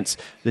defense,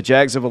 the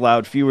Jags have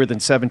allowed fewer than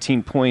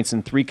 17 points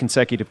in 3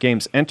 consecutive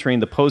games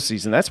entering the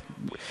postseason.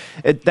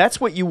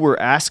 That's what you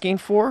were asking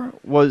for,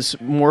 was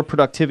more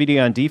productivity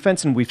on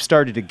defense, and we've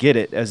started to get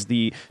it as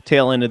the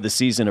tail end of the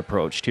season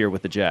approached here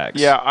with the Jags.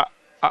 Yeah,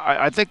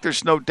 I think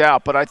there's no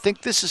doubt, but I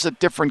think this is a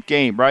different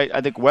game, right? I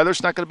think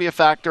weather's not going to be a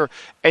factor,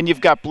 and you've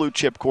got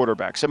blue-chip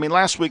quarterbacks.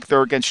 Last week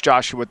they're against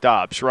Joshua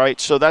Dobbs,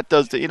 right? So that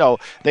does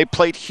they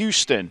played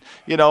Houston.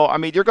 You're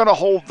going to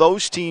hold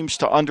those teams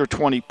to under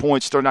 20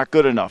 points. They're not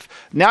good enough.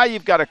 Now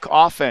you've got an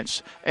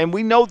offense, and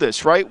we know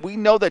this, right? We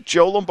know that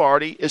Joe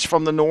Lombardi is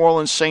from the New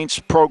Orleans Saints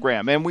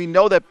program, and we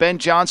know that Ben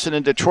Johnson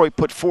in Detroit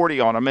put 40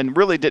 on him and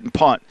really didn't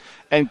punt,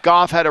 and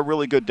Goff had a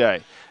really good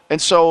day.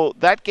 And so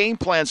that game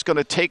plan is going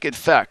to take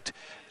effect.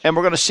 And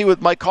we're going to see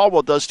what Mike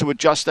Caldwell does to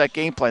adjust that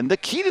game plan. The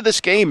key to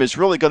this game is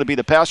really going to be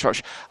the pass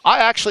rush. I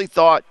actually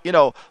thought,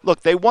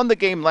 look, they won the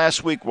game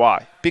last week.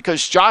 Why?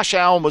 Because Josh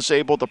Allen was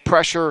able to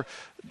pressure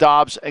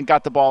Dobbs and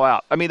got the ball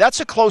out.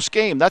 That's a close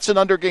game. That's an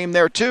under game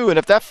there, too. And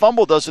if that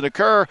fumble doesn't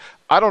occur,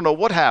 I don't know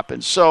what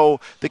happens. So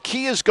the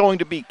key is going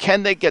to be,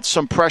 can they get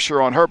some pressure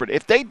on Herbert?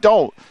 If they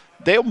don't,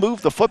 they'll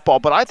move the football.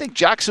 But I think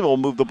Jacksonville will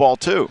move the ball,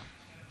 too.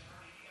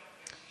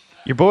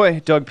 Your boy,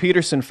 Doug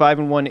Peterson,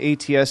 5-1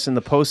 ATS in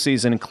the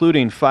postseason,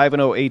 including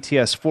 5-0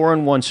 ATS,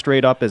 4-1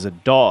 straight up as a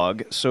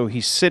dog. So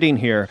he's sitting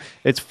here.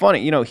 It's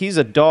funny, he's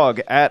a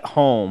dog at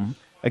home.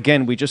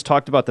 Again, we just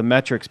talked about the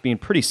metrics being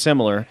pretty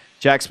similar.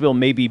 Jacksonville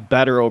may be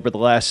better over the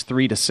last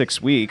 3 to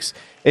 6 weeks.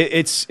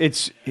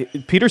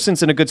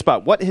 Peterson's in a good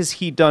spot. What has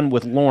he done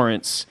with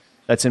Lawrence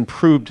that's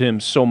improved him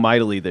so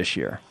mightily this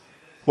year?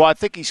 Well, I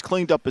think he's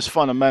cleaned up his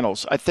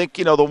fundamentals. I think,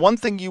 the one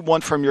thing you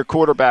want from your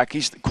quarterback,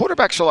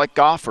 quarterbacks are like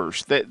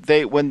golfers.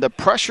 They when the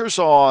pressure's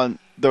on,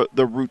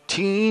 the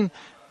routine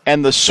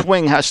and the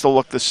swing has to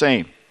look the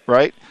same,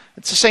 right?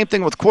 It's the same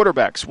thing with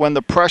quarterbacks. When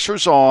the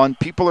pressure's on,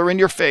 people are in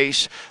your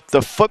face,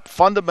 the foot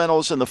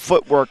fundamentals and the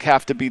footwork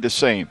have to be the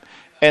same.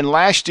 And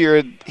last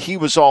year, he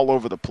was all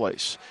over the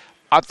place.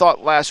 I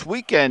thought last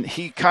weekend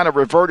he kind of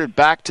reverted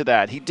back to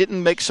that. He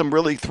didn't make some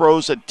really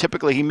throws that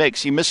typically he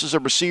makes. He misses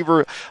a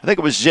receiver. I think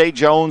it was Zay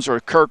Jones or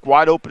Kirk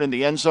wide open in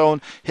the end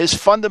zone. His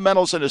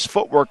fundamentals and his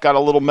footwork got a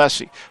little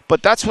messy.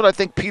 But that's what I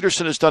think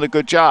Peterson has done a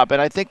good job.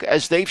 And I think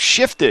as they've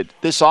shifted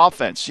this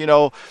offense,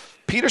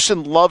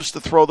 Peterson loves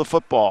to throw the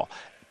football.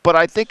 But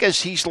I think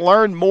as he's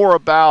learned more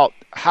about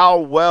how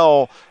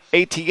well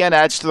ATN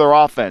adds to their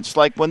offense.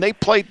 Like when they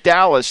played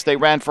Dallas, they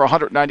ran for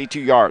 192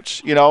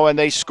 yards, and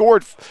they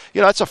scored,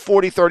 that's a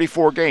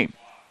 40-34 game.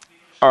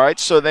 All right,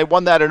 so they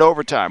won that in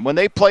overtime. When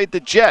they played the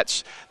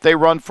Jets, they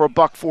run for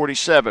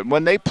 $147.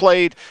 When they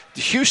played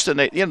Houston,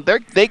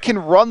 they can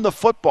run the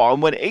football.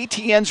 And when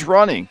ATN's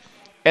running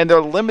and they're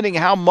limiting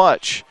how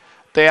much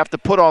they have to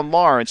put on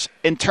Lawrence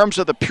in terms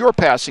of the pure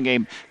passing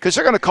game, because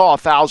they're going to call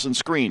 1,000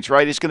 screens,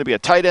 right? It's going to be a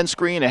tight end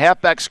screen, a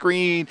halfback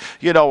screen,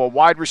 a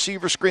wide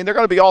receiver screen. They're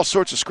going to be all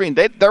sorts of screens.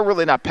 They're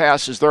really not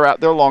passes. They're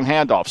long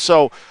handoffs.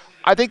 So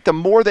I think the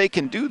more they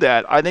can do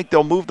that, I think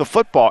they'll move the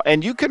football.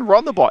 And you can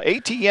run the ball.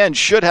 ATN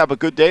should have a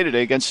good day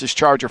today against this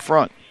Charger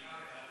front.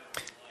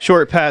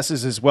 Short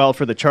passes as well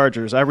for the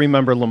Chargers. I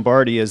remember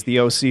Lombardi as the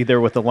OC there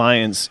with the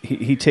Lions.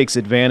 He takes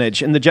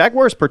advantage. And the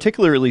Jaguars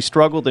particularly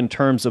struggled in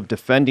terms of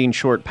defending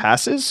short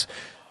passes,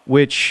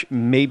 which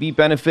maybe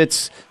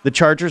benefits the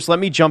Chargers. Let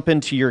me jump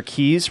into your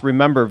keys.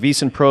 Remember,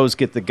 VSiN Pros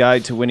get the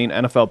guide to winning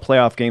NFL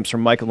playoff games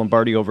from Michael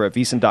Lombardi over at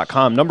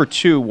VSiN.com. Number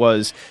 2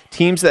 was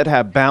teams that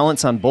have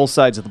balance on both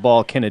sides of the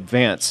ball can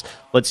advance.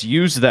 Let's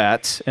use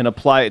that and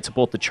apply it to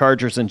both the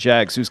Chargers and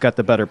Jags. Who's got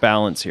the better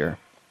balance here?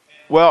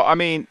 Well, I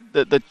mean,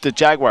 the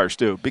Jaguars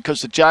do,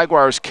 because the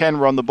Jaguars can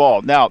run the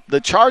ball. Now,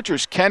 the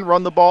Chargers can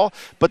run the ball,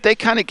 but they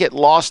kind of get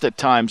lost at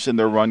times in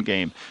their run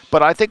game.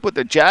 But I think what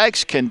the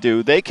Jags can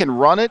do, they can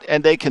run it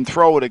and they can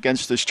throw it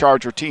against this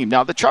Charger team.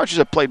 Now, the Chargers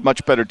have played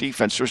much better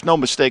defense. There's no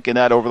mistake in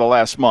that over the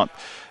last month.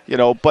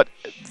 But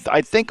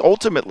I think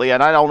ultimately,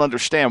 and I don't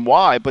understand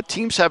why, but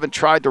teams haven't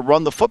tried to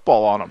run the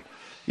football on them.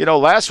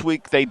 Last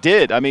week they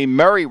did. I mean,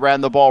 Murray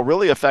ran the ball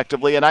really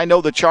effectively, and I know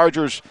the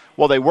Chargers,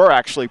 well, they were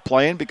actually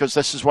playing because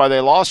this is why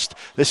they lost.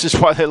 They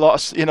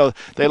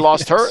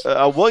lost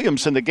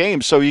Williams in the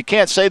game, so you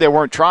can't say they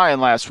weren't trying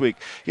last week.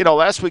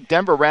 Last week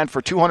Denver ran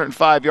for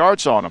 205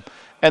 yards on them,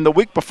 and the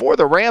week before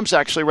the Rams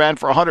actually ran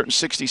for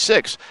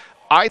 166.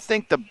 I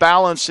think the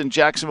balance in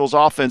Jacksonville's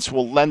offense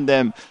will lend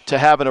them to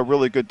having a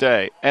really good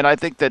day, and I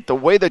think that the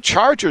way the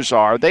Chargers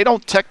are, they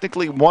don't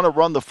technically want to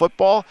run the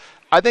football.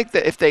 I think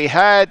that if they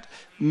had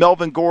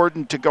Melvin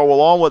Gordon to go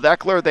along with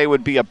Eckler, they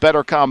would be a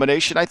better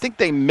combination. I think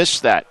they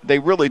miss that. They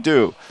really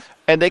do.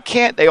 And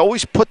they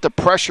always put the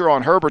pressure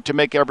on Herbert to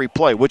make every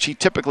play, which he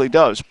typically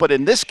does. But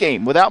in this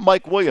game, without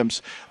Mike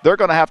Williams, they're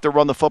going to have to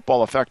run the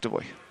football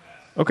effectively.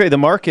 Okay, the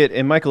market,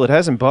 and Michael, it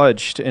hasn't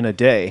budged in a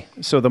day.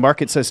 So the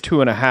market says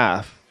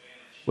 2.5.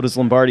 What does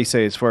Lombardi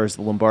say as far as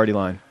the Lombardi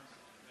line?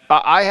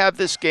 I have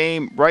this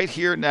game right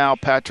here now,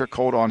 Patrick.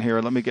 Hold on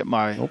here. Let me get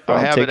my. I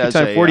have take it your as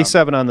time.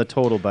 47 on the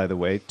total, by the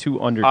way. 2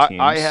 under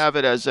teams. I have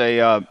it as a.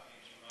 I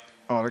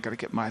got to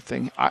get my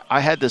thing. I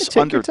had this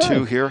under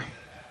 2 here.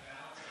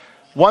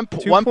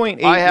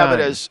 2.89. I have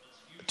it as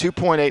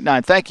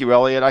 2.89. Thank you,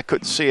 Elliot. I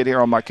couldn't see it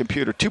here on my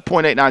computer.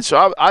 2.89.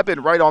 So I've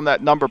been right on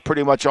that number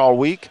pretty much all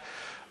week,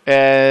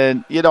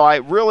 and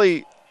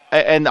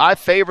I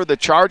favor the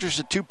Chargers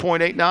at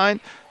 2.89.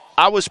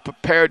 I was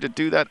prepared to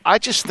do that. I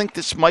just think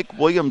this Mike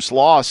Williams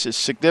loss is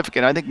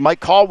significant. I think Mike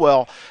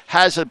Caldwell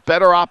has a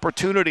better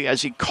opportunity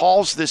as he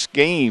calls this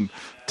game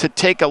to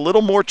take a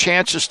little more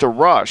chances to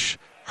rush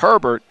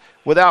Herbert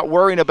without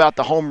worrying about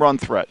the home run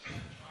threat.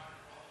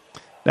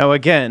 Now,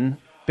 again,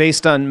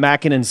 based on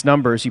Makinen's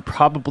numbers, you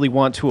probably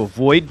want to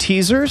avoid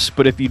teasers,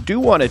 but if you do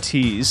want to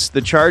tease,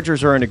 the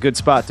Chargers are in a good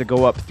spot to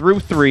go up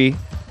through 3,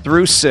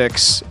 through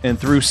 6, and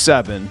through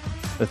 7.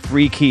 The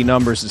 3 key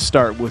numbers to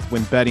start with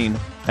when betting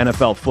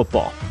NFL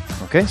football.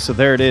 Okay, so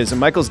there it is.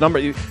 And Michael's number,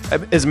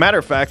 as a matter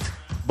of fact,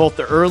 both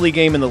the early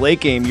game and the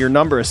late game, your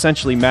number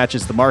essentially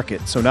matches the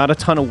market. So not a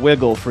ton of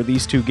wiggle for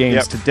these 2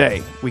 games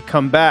today. We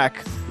come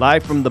back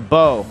live from the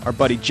Bow. Our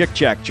buddy Jick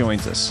Jack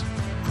joins us.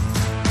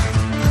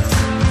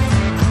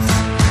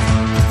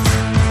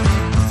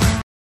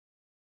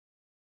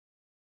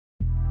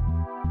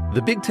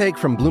 The Big Take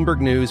from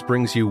Bloomberg News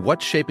brings you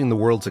what's shaping the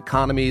world's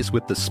economies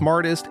with the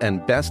smartest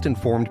and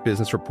best-informed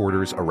business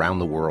reporters around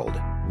the world.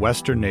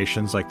 Western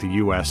nations like the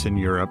U.S. and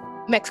Europe.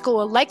 Mexico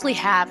will likely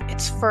have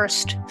its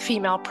first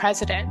female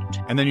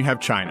president. And then you have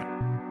China.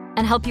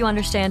 And help you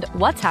understand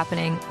what's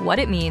happening, what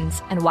it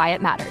means, and why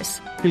it matters.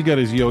 He'll get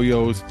his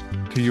yo-yos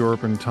to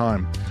Europe in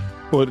time.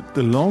 But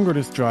the longer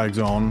this drags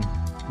on,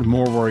 the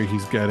more worry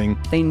he's getting.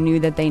 They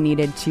knew that they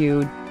needed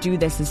to do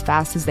this as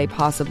fast as they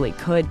possibly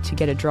could to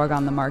get a drug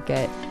on the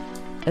market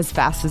as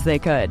fast as they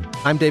could.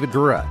 I'm David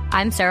Gura.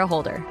 I'm Sarah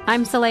Holder.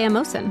 I'm Saleha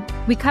Mohsen.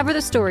 We cover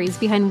the stories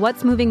behind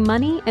what's moving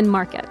money and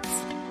markets.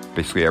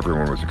 Basically,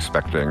 everyone was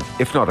expecting,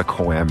 if not a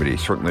calamity,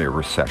 certainly a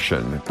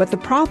recession. But the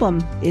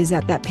problem is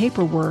that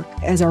paperwork,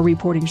 as our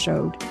reporting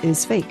showed,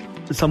 is fake.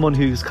 As someone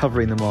who's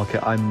covering the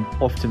market, I'm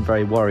often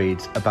very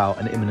worried about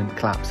an imminent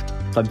collapse.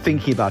 I'm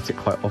thinking about it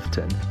quite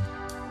often.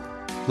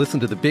 Listen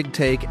to The Big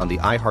Take on the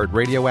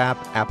iHeartRadio app,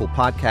 Apple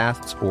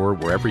Podcasts, or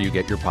wherever you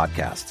get your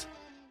podcasts.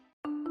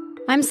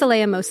 I'm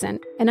Saleha Mohsen,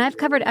 and I've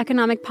covered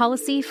economic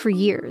policy for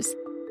years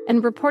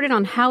and reported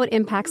on how it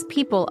impacts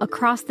people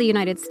across the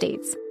United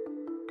States.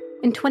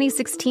 In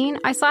 2016,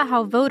 I saw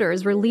how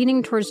voters were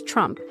leaning towards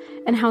Trump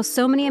and how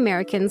so many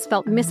Americans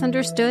felt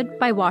misunderstood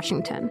by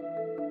Washington.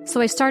 So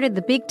I started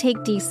The Big Take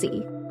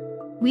DC.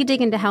 We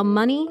dig into how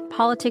money,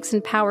 politics,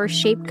 and power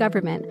shape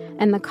government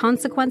and the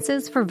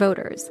consequences for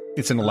voters.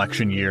 It's an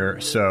election year,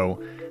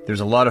 so there's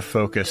a lot of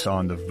focus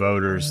on the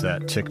voters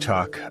that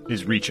TikTok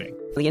is reaching.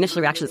 The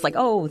initial reaction is like,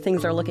 oh,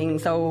 things are looking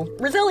so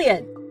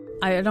resilient.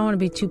 I don't want to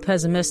be too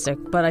pessimistic,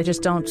 but I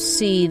just don't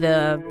see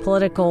the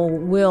political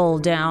will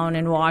down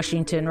in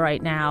Washington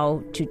right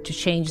now to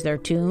change their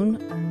tune.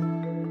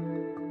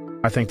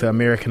 I think the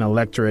American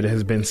electorate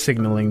has been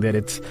signaling that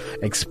it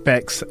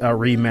expects a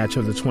rematch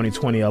of the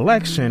 2020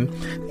 election.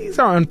 These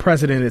are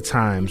unprecedented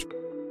times.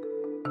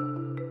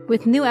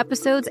 With new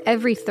episodes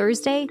every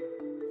Thursday,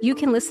 you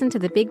can listen to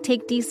The Big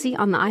Take DC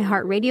on the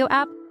iHeartRadio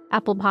app,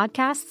 Apple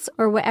Podcasts,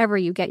 or wherever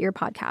you get your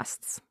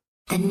podcasts.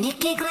 The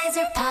Nikki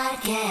Glaser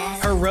Podcast.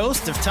 Her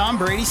roast of Tom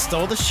Brady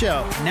stole the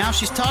show. Now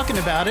she's talking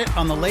about it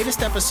on the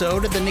latest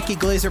episode of the Nikki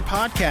Glaser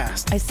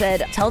Podcast. I said,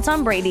 tell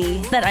Tom Brady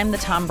that I'm the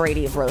Tom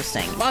Brady of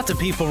roasting. Lots of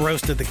people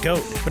roasted the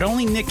GOAT, but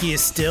only Nikki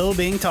is still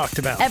being talked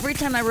about. Every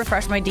time I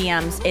refresh my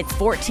DMs, it's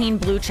 14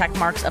 blue check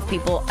marks of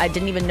people I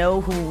didn't even know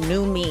who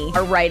knew me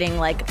are writing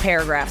like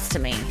paragraphs to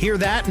me. Hear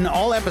that in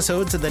all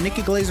episodes of the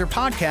Nikki Glaser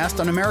Podcast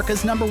on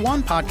America's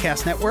 #1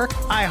 podcast network,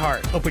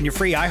 iHeart. Open your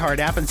free iHeart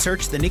app and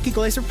search the Nikki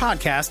Glaser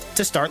Podcast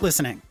to start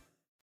listening.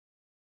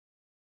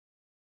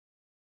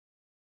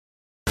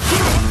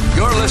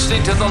 You're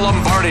listening to the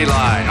Lombardi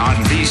Line on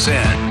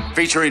VSiN,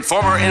 featuring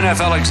former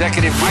NFL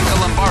executive Michael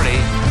Lombardi.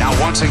 Now,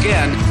 once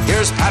again,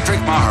 here's Patrick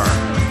Maher.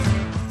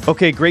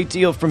 Okay, great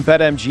deal from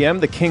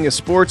BetMGM, the king of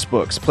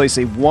sportsbooks. Place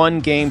a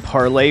one-game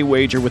parlay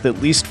wager with at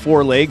least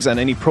 4 legs on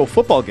any pro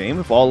football game.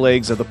 If all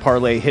legs of the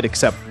parlay hit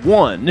except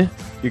one,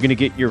 you're going to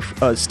get your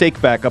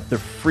stake back up to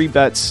free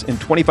bets and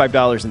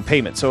 $25 in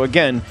payment. So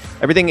again,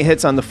 everything that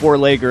hits on the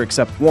 4-legger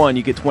except one,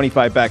 you get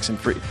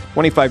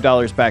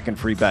 $25 back in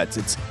free bets.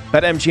 It's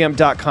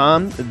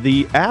BetMGM.com.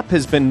 The app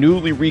has been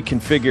newly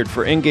reconfigured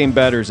for in-game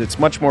bettors. It's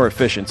much more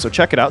efficient. So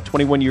check it out.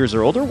 21 years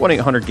or older,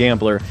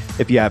 1-800-GAMBLER.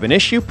 If you have an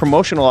issue,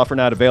 promotional offer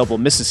not available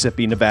in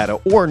Mississippi, Nevada,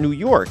 or New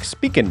York.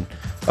 Speaking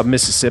of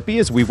Mississippi,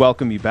 as we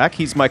welcome you back,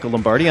 he's Michael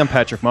Lombardi. I'm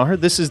Patrick Maher.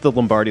 This is the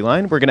Lombardi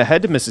Line. We're going to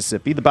head to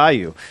Mississippi, the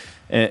Bayou,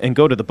 and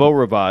go to the Beau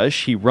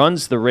Rivage. He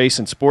runs the race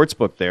and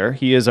sportsbook there.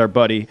 He is our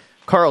buddy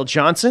Carl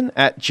Johnson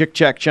at Jick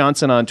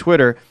Johnson on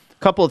Twitter. A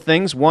couple of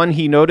things. One,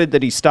 he noted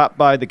that he stopped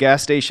by the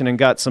gas station and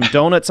got some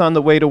donuts on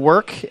the way to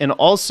work. And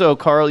also,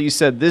 Carl, you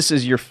said this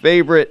is your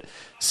favorite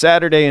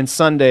Saturday and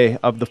Sunday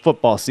of the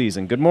football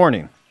season. Good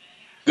morning.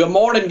 Good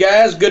morning,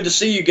 guys. Good to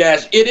see you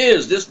guys. It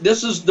is.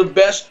 This is the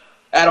best.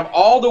 Out of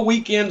all the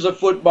weekends of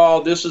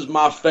football, this is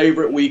my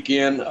favorite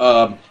weekend.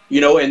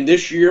 And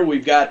this year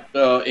we've got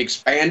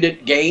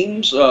expanded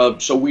games,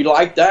 so we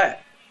like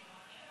that.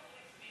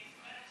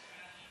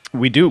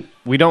 We do.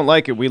 We don't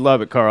like it. We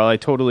love it, Carl. I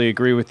totally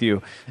agree with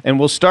you. And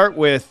we'll start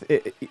with,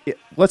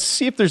 let's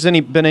see if there's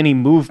been any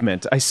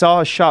movement. I saw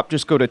a shop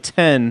just go to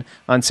 10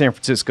 on San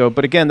Francisco,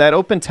 but again, that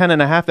opened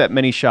 10.5 at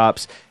many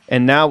shops,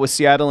 and now with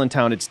Seattle in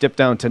town, it's dipped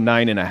down to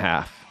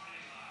 9.5.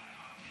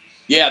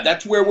 Yeah,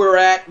 that's where we're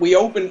at. We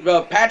opened,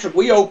 Patrick,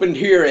 we opened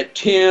here at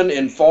 10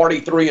 and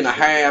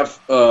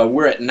 43.5.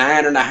 We're at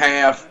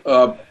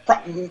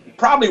 9.5.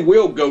 Probably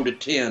will go to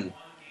 10,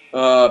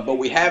 but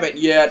we haven't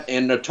yet.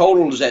 And the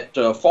total is at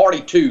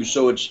 42,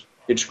 so it's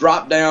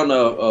dropped down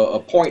a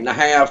point and a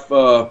half.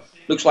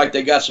 Looks like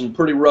they got some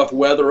pretty rough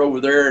weather over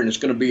there, and it's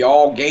going to be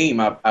all game,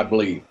 I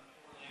believe.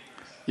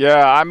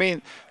 Yeah, I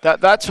mean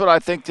that's what I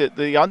think that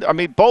the under. I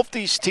mean both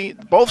these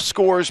teams, both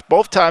scores,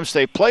 both times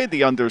they played,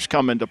 the unders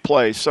come into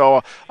play.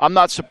 So I'm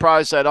not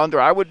surprised that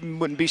under. I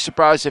wouldn't be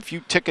surprised if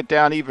you tick it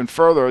down even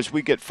further as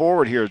we get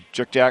forward here,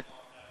 Jack.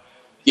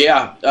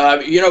 Yeah,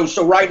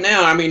 so right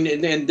now, I mean,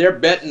 and they're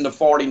betting the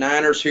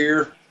 49ers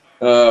here,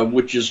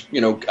 which is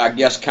I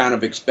guess kind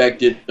of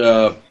expected.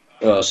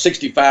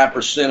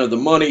 65% of the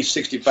money,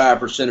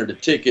 65% of the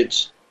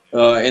tickets,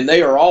 and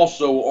they are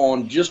also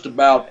on just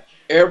about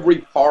every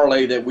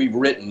parlay that we've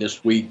written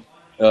this week.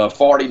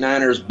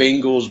 49ers,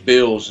 Bengals,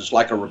 Bills. It's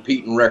like a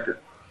repeating record.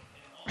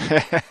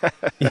 Yeah,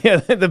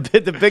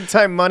 the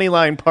big-time money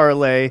line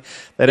parlay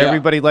that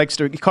everybody likes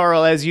to.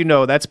 Carl, as you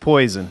know, that's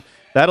poison.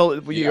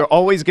 You're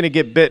always going to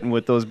get bitten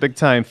with those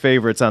big-time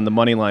favorites on the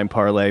money line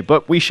parlay,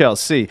 but we shall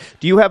see.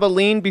 Do you have a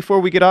lean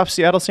before we get off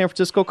Seattle, San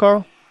Francisco,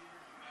 Carl?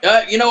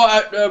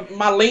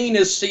 My lean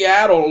is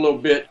Seattle a little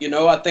bit.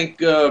 I think,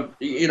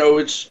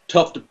 it's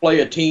tough to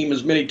play a team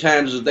as many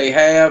times as they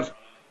have.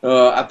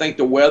 I think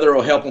the weather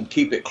will help them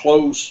keep it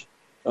close.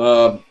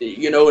 And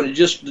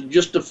just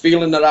the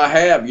feeling that I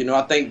have,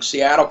 I think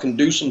Seattle can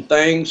do some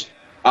things.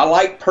 I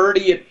like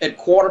Purdy at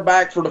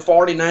quarterback for the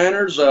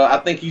 49ers. I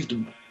think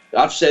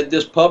I've said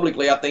this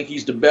publicly, I think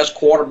he's the best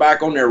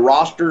quarterback on their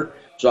roster.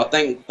 So I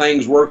think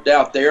things worked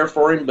out there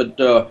for him. But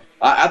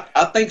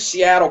I think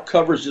Seattle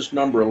covers this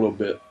number a little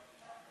bit.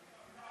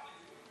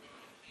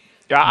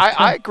 Yeah,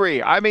 I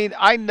agree. I mean,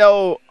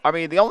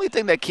 the only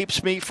thing that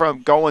keeps me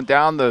from going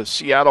down the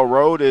Seattle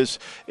road is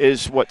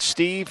what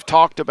Steve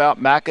talked about,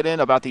 Macadin,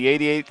 about the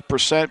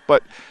 88%.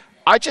 But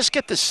I just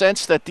get the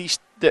sense that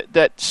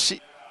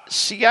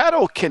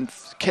Seattle can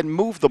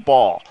move the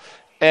ball.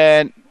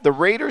 And the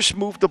Raiders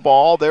move the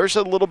ball. There's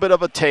a little bit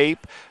of a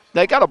tape.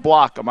 They got to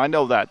block them. I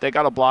know that. They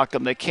got to block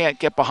them. They can't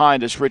get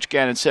behind, as Rich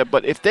Gannon said.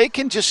 But if they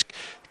can just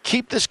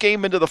keep this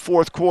game into the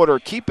fourth quarter,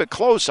 keep it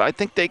close, I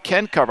think they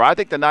can cover. I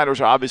think the Niners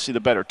are obviously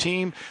the better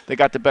team. They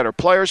got the better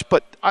players.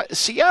 But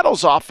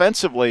Seattle's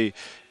offensively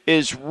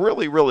is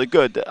really, really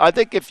good. I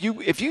think if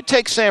you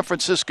take San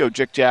Francisco,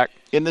 Jack,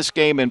 in this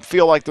game and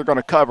feel like they're going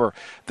to cover,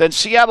 then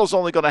Seattle's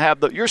only going to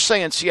have you're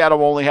saying Seattle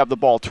will only have the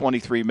ball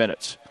 23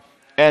 minutes.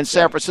 And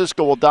San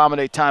Francisco will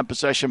dominate time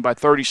possession by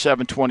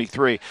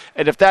 37-23.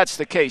 And if that's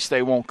the case,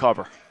 they won't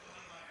cover.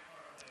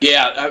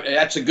 Yeah,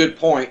 that's a good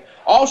point.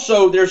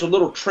 Also, there's a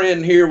little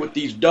trend here with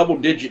these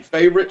double-digit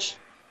favorites.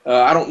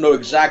 I don't know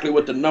exactly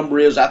what the number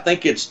is. I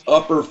think it's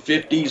upper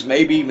 50s,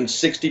 maybe even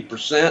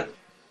 60%,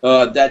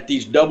 that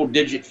these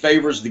double-digit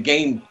favors, the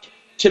game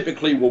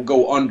typically will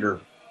go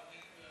under.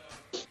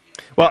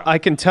 Well, I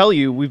can tell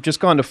you, we've just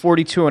gone to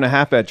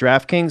 42.5 at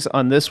DraftKings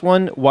on this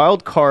one.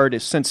 Wild card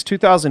is since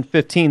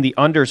 2015, the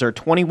unders are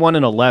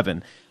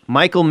 21-11.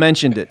 Michael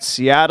mentioned it.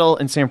 Seattle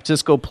and San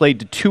Francisco played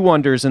to 2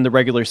 unders in the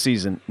regular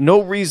season.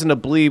 No reason to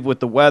believe with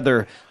the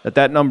weather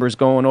that number's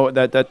going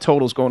that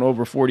total's going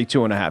over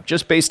 42.5.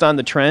 Just based on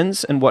the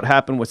trends and what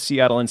happened with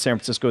Seattle and San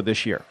Francisco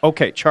this year.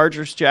 Okay,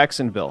 Chargers,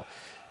 Jacksonville.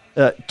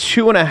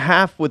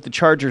 2.5 with the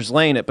Chargers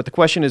laying it. But the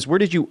question is, where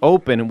did you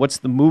open and what's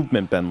the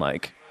movement been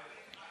like?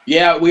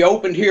 Yeah, we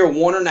opened here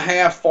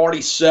 1.5,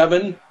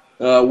 47.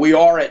 We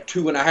are at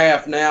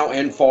 2.5 now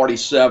and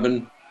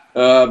 47.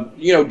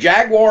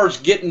 Jaguars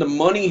getting the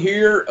money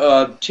here.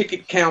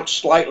 Ticket count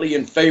slightly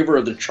in favor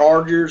of the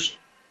Chargers.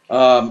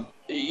 My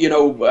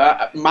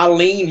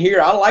lean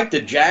here, I like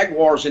the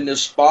Jaguars in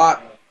this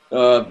spot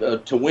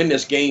to win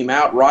this game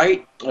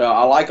outright.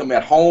 I like them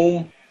at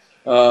home.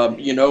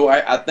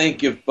 I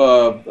think if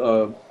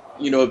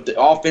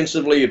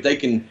offensively, if they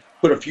can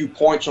put a few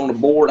points on the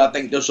board, I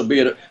think this will be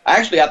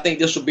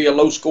a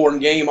low-scoring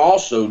game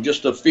also.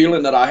 Just a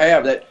feeling that I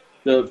have that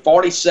the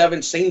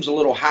 47 seems a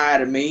little high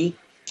to me.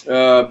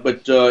 I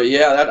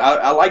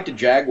like the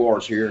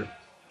Jaguars here.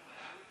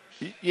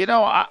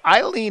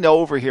 I lean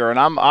over here, and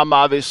I'm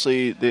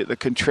obviously the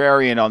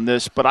contrarian on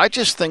this, but I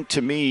just think,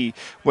 to me,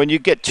 when you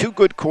get 2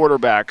 good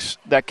quarterbacks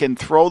that can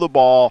throw the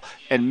ball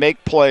and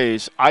make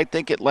plays, I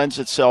think it lends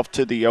itself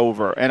to the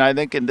over. And I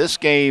think in this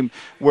game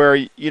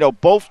where,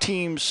 both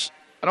teams,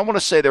 I don't want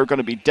to say they're going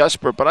to be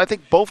desperate, but I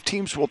think both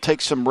teams will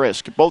take some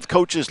risk. Both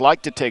coaches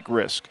like to take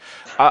risk.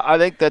 I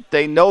think that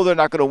they know they're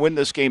not going to win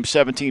this game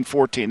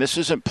 17-14. This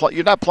isn't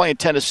you're not playing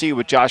Tennessee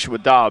with Joshua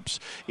Dobbs,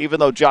 even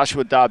though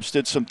Joshua Dobbs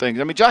did some things.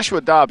 I mean,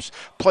 Joshua Dobbs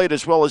played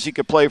as well as he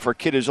could play for a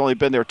kid who's only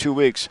been there 2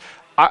 weeks.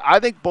 I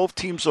think both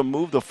teams will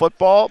move the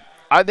football.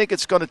 I think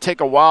it's going to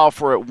take a while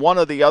for one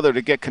or the other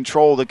to get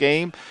control of the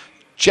game.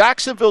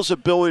 Jacksonville's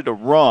ability to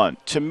run,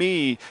 to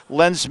me,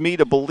 lends me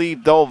to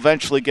believe they'll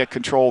eventually get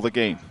control of the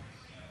game.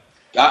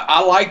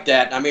 I like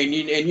that. I mean,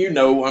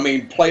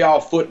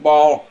 playoff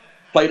football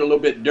played a little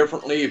bit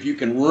differently. If you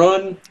can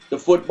run the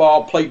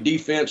football, play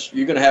defense,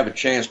 you're going to have a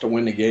chance to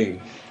win the game.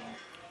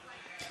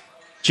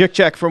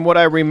 Chick, from what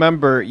I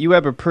remember, you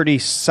have a pretty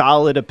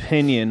solid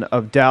opinion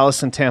of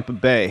Dallas and Tampa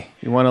Bay.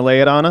 You want to lay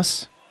it on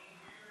us?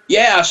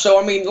 Yeah,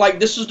 so,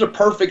 this is the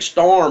perfect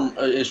storm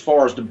as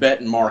far as the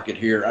betting market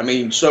here.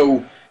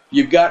 So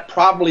you've got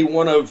probably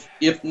one of,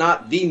 if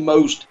not the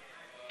most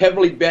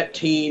heavily bet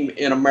team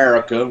in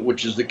America,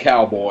 which is the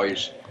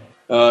Cowboys,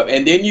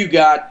 and then you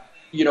got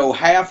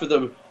half of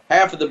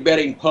the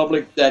betting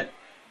public that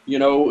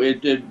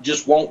it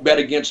just won't bet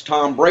against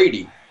Tom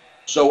Brady.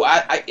 So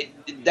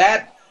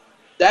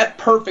that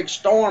perfect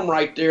storm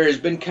right there has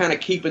been kind of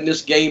keeping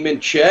this game in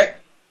check.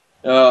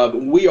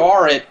 We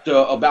are at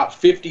about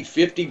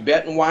 50-50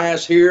 betting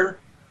wise here.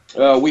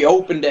 We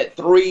opened at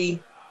 3.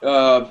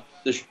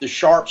 The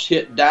sharps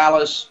hit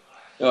Dallas.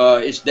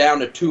 It's down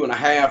to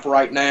 2.5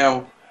 right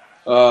now.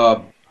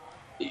 So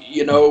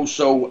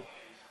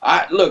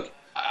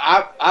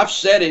I've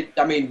said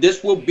it.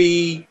 This will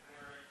be,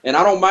 and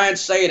I don't mind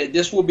saying it,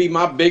 this will be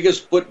my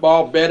biggest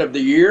football bet of the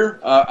year.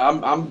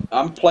 I'm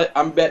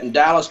betting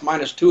Dallas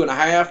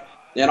 -2.5,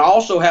 and I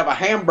also have a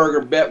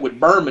hamburger bet with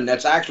Berman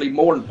that's actually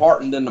more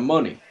important than the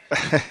money.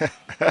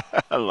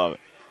 I love it.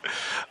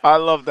 I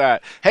love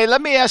that. Hey,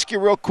 let me ask you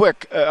real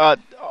quick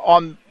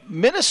on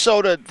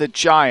Minnesota, the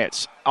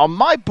Giants. On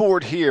my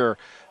board here,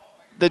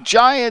 the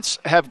Giants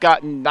have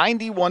gotten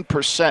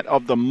 91%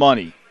 of the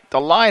money. The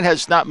line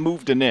has not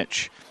moved an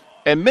inch.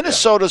 And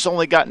Minnesota's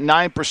only got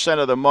 9%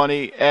 of the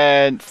money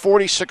and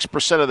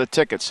 46% of the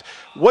tickets.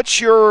 What's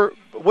your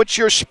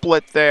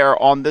split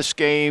there on this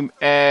game?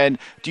 And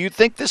do you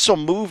think this will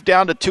move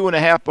down to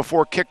 2.5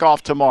 before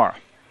kickoff tomorrow?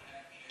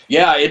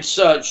 Yeah, it's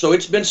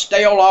been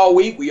stale all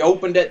week. We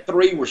opened at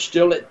 3. We're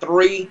still at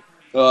 3.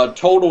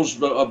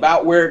 Totals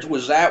about where it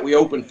was at. We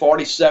opened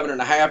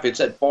 47.5. It's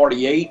at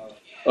 48.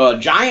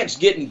 Giants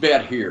getting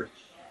bet here.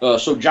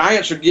 So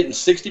Giants are getting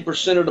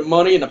 60% of the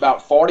money and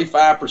about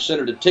 45%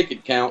 of the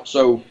ticket count.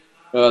 So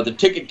the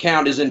ticket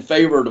count is in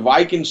favor of the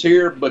Vikings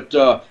here. But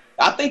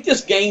I think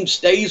this game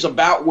stays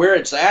about where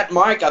it's at,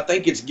 Mike. I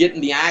think it's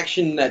getting the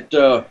action that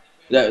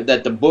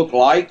the book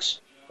likes.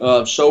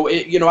 I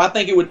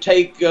think it would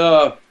take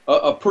a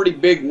pretty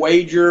big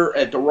wager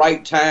at the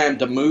right time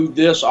to move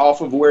this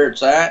off of where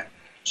it's at.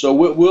 So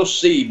we'll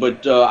see.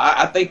 But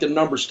I think the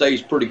number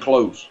stays pretty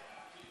close.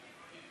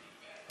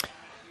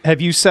 Have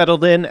you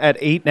settled in at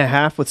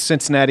 8.5 with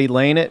Cincinnati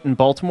laying it in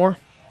Baltimore?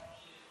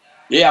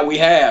 Yeah, we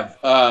have.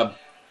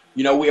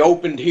 We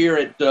opened here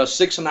at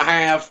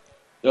 6.5,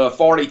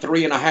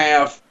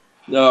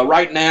 43.5.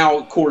 Right now,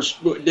 of course,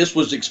 this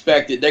was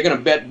expected. They're going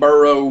to bet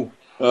Burrow,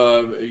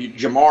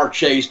 Jamar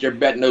Chase. They're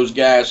betting those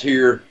guys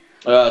here.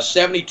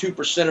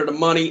 72% of the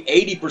money,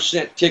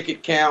 80%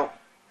 ticket count.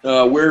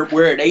 We're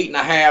at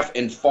 8.5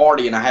 and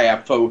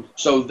 40.5.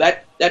 So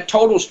that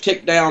total's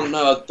ticked down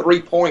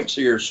 3 points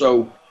here.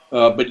 So,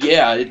 but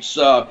yeah, it's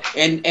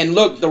and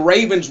look, the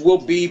Ravens will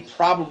be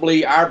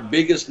probably our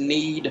biggest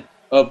need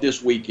of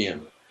this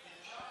weekend.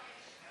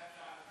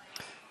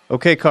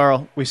 Okay,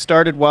 Carl, we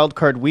started Wild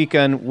Card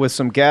Weekend with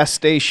some gas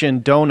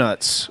station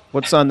donuts.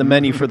 What's on the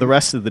menu for the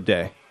rest of the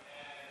day?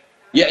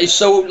 Yeah,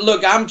 so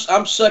look,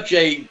 I'm such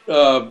a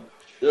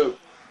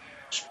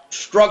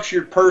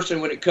structured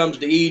person when it comes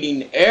to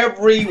eating.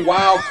 Every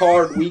Wild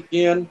Card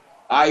Weekend,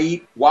 I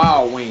eat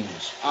Wild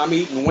Wings. I'm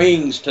eating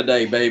wings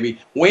today, baby.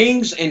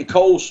 Wings and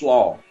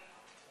coleslaw.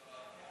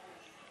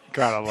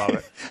 Gotta love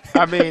it.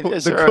 I mean,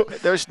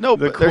 there's no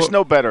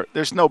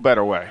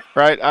better way,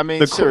 right? I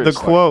mean, seriously. The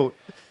quote.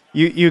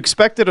 You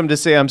expected him to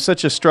say, "I'm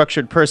such a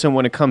structured person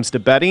when it comes to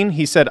betting."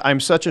 He said, "I'm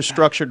such a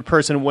structured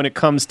person when it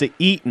comes to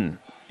eating."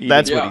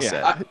 That's what he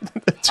said.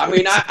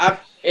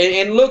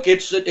 And look,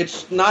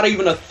 it's not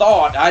even a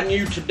thought. I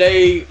knew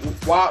today.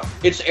 Wow,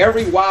 it's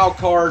every Wild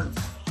Card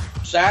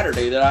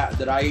Saturday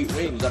that I eat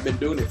wings. I've been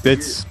doing it for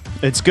years.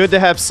 It's good to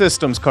have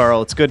systems,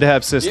 Carl. It's good to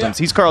have systems.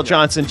 Yeah. He's Carl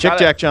Johnson,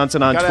 Jack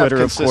Johnson on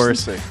Twitter, of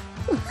course.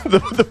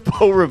 the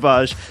Beau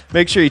Rivage.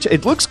 Make sure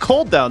it looks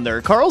cold down there.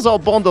 Carl's all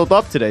bundled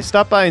up today.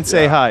 Stop by and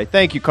say hi.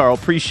 Thank you, Carl.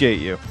 Appreciate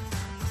you.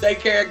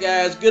 Take care,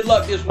 guys. Good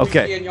luck this weekend.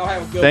 Okay. Y'all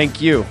have a good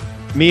Thank you.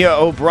 Mia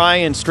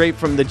O'Brien straight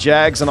from the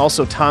Jags, and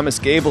also Thomas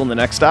Gable in the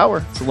next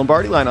hour. It's the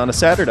Lombardi Line on a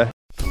Saturday.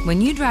 When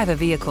you drive a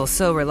vehicle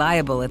so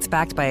reliable it's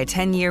backed by a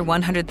 10-year,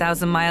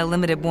 100,000-mile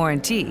limited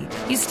warranty,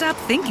 you stop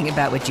thinking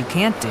about what you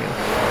can't do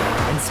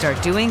and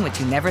start doing what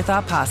you never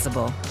thought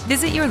possible.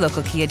 Visit your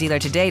local Kia dealer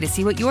today to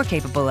see what you're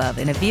capable of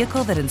in a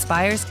vehicle that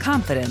inspires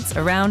confidence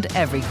around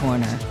every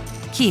corner.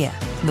 Kia,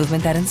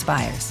 movement that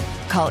inspires.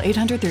 Call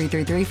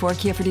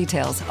 800-333-4KIA for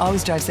details.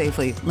 Always drive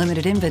safely.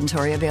 Limited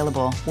inventory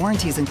available.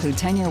 Warranties include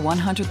 10-year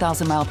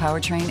 100,000-mile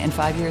powertrain and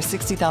 5-year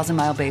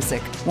 60,000-mile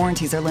basic.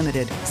 Warranties are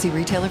limited. See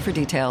retailer for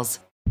details.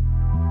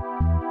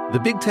 The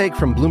Big Take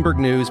from Bloomberg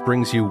News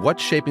brings you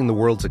what's shaping the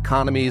world's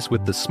economies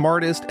with the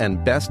smartest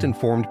and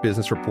best-informed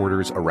business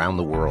reporters around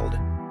the world.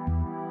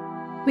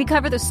 We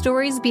cover the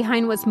stories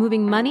behind what's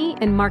moving money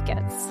and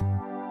markets,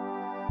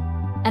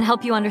 and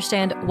help you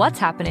understand what's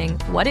happening,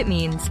 what it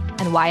means,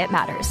 and why it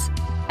matters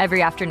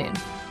every afternoon.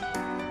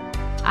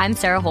 I'm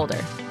Sarah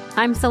Holder.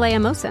 I'm Saleha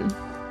Mohsin.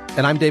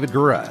 And I'm David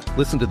Gura.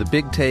 Listen to The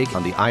Big Take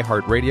on the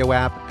iHeartRadio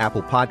app,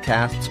 Apple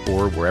Podcasts,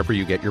 or wherever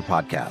you get your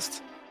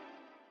podcasts.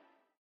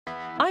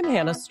 I'm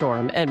Hannah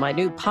Storm, and my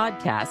new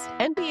podcast,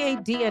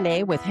 NBA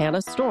DNA with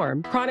Hannah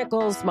Storm,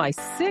 chronicles my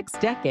 6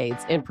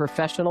 decades in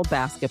professional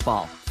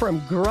basketball.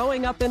 From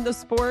growing up in the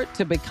sport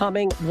to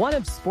becoming one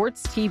of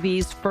sports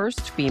TV's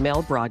first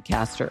female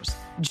broadcasters.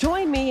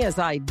 Join me as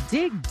I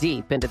dig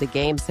deep into the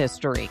game's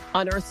history,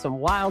 unearth some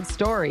wild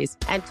stories,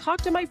 and talk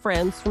to my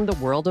friends from the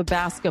world of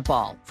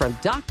basketball, from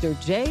Dr.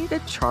 J to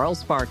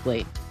Charles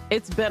Barkley.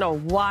 It's been a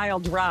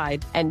wild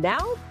ride, and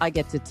now I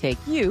get to take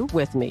you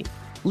with me.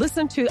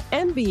 Listen to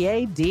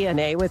NBA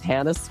DNA with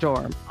Hannah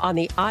Storm on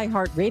the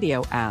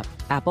iHeartRadio app,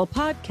 Apple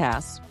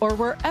Podcasts, or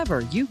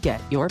wherever you get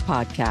your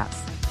podcasts.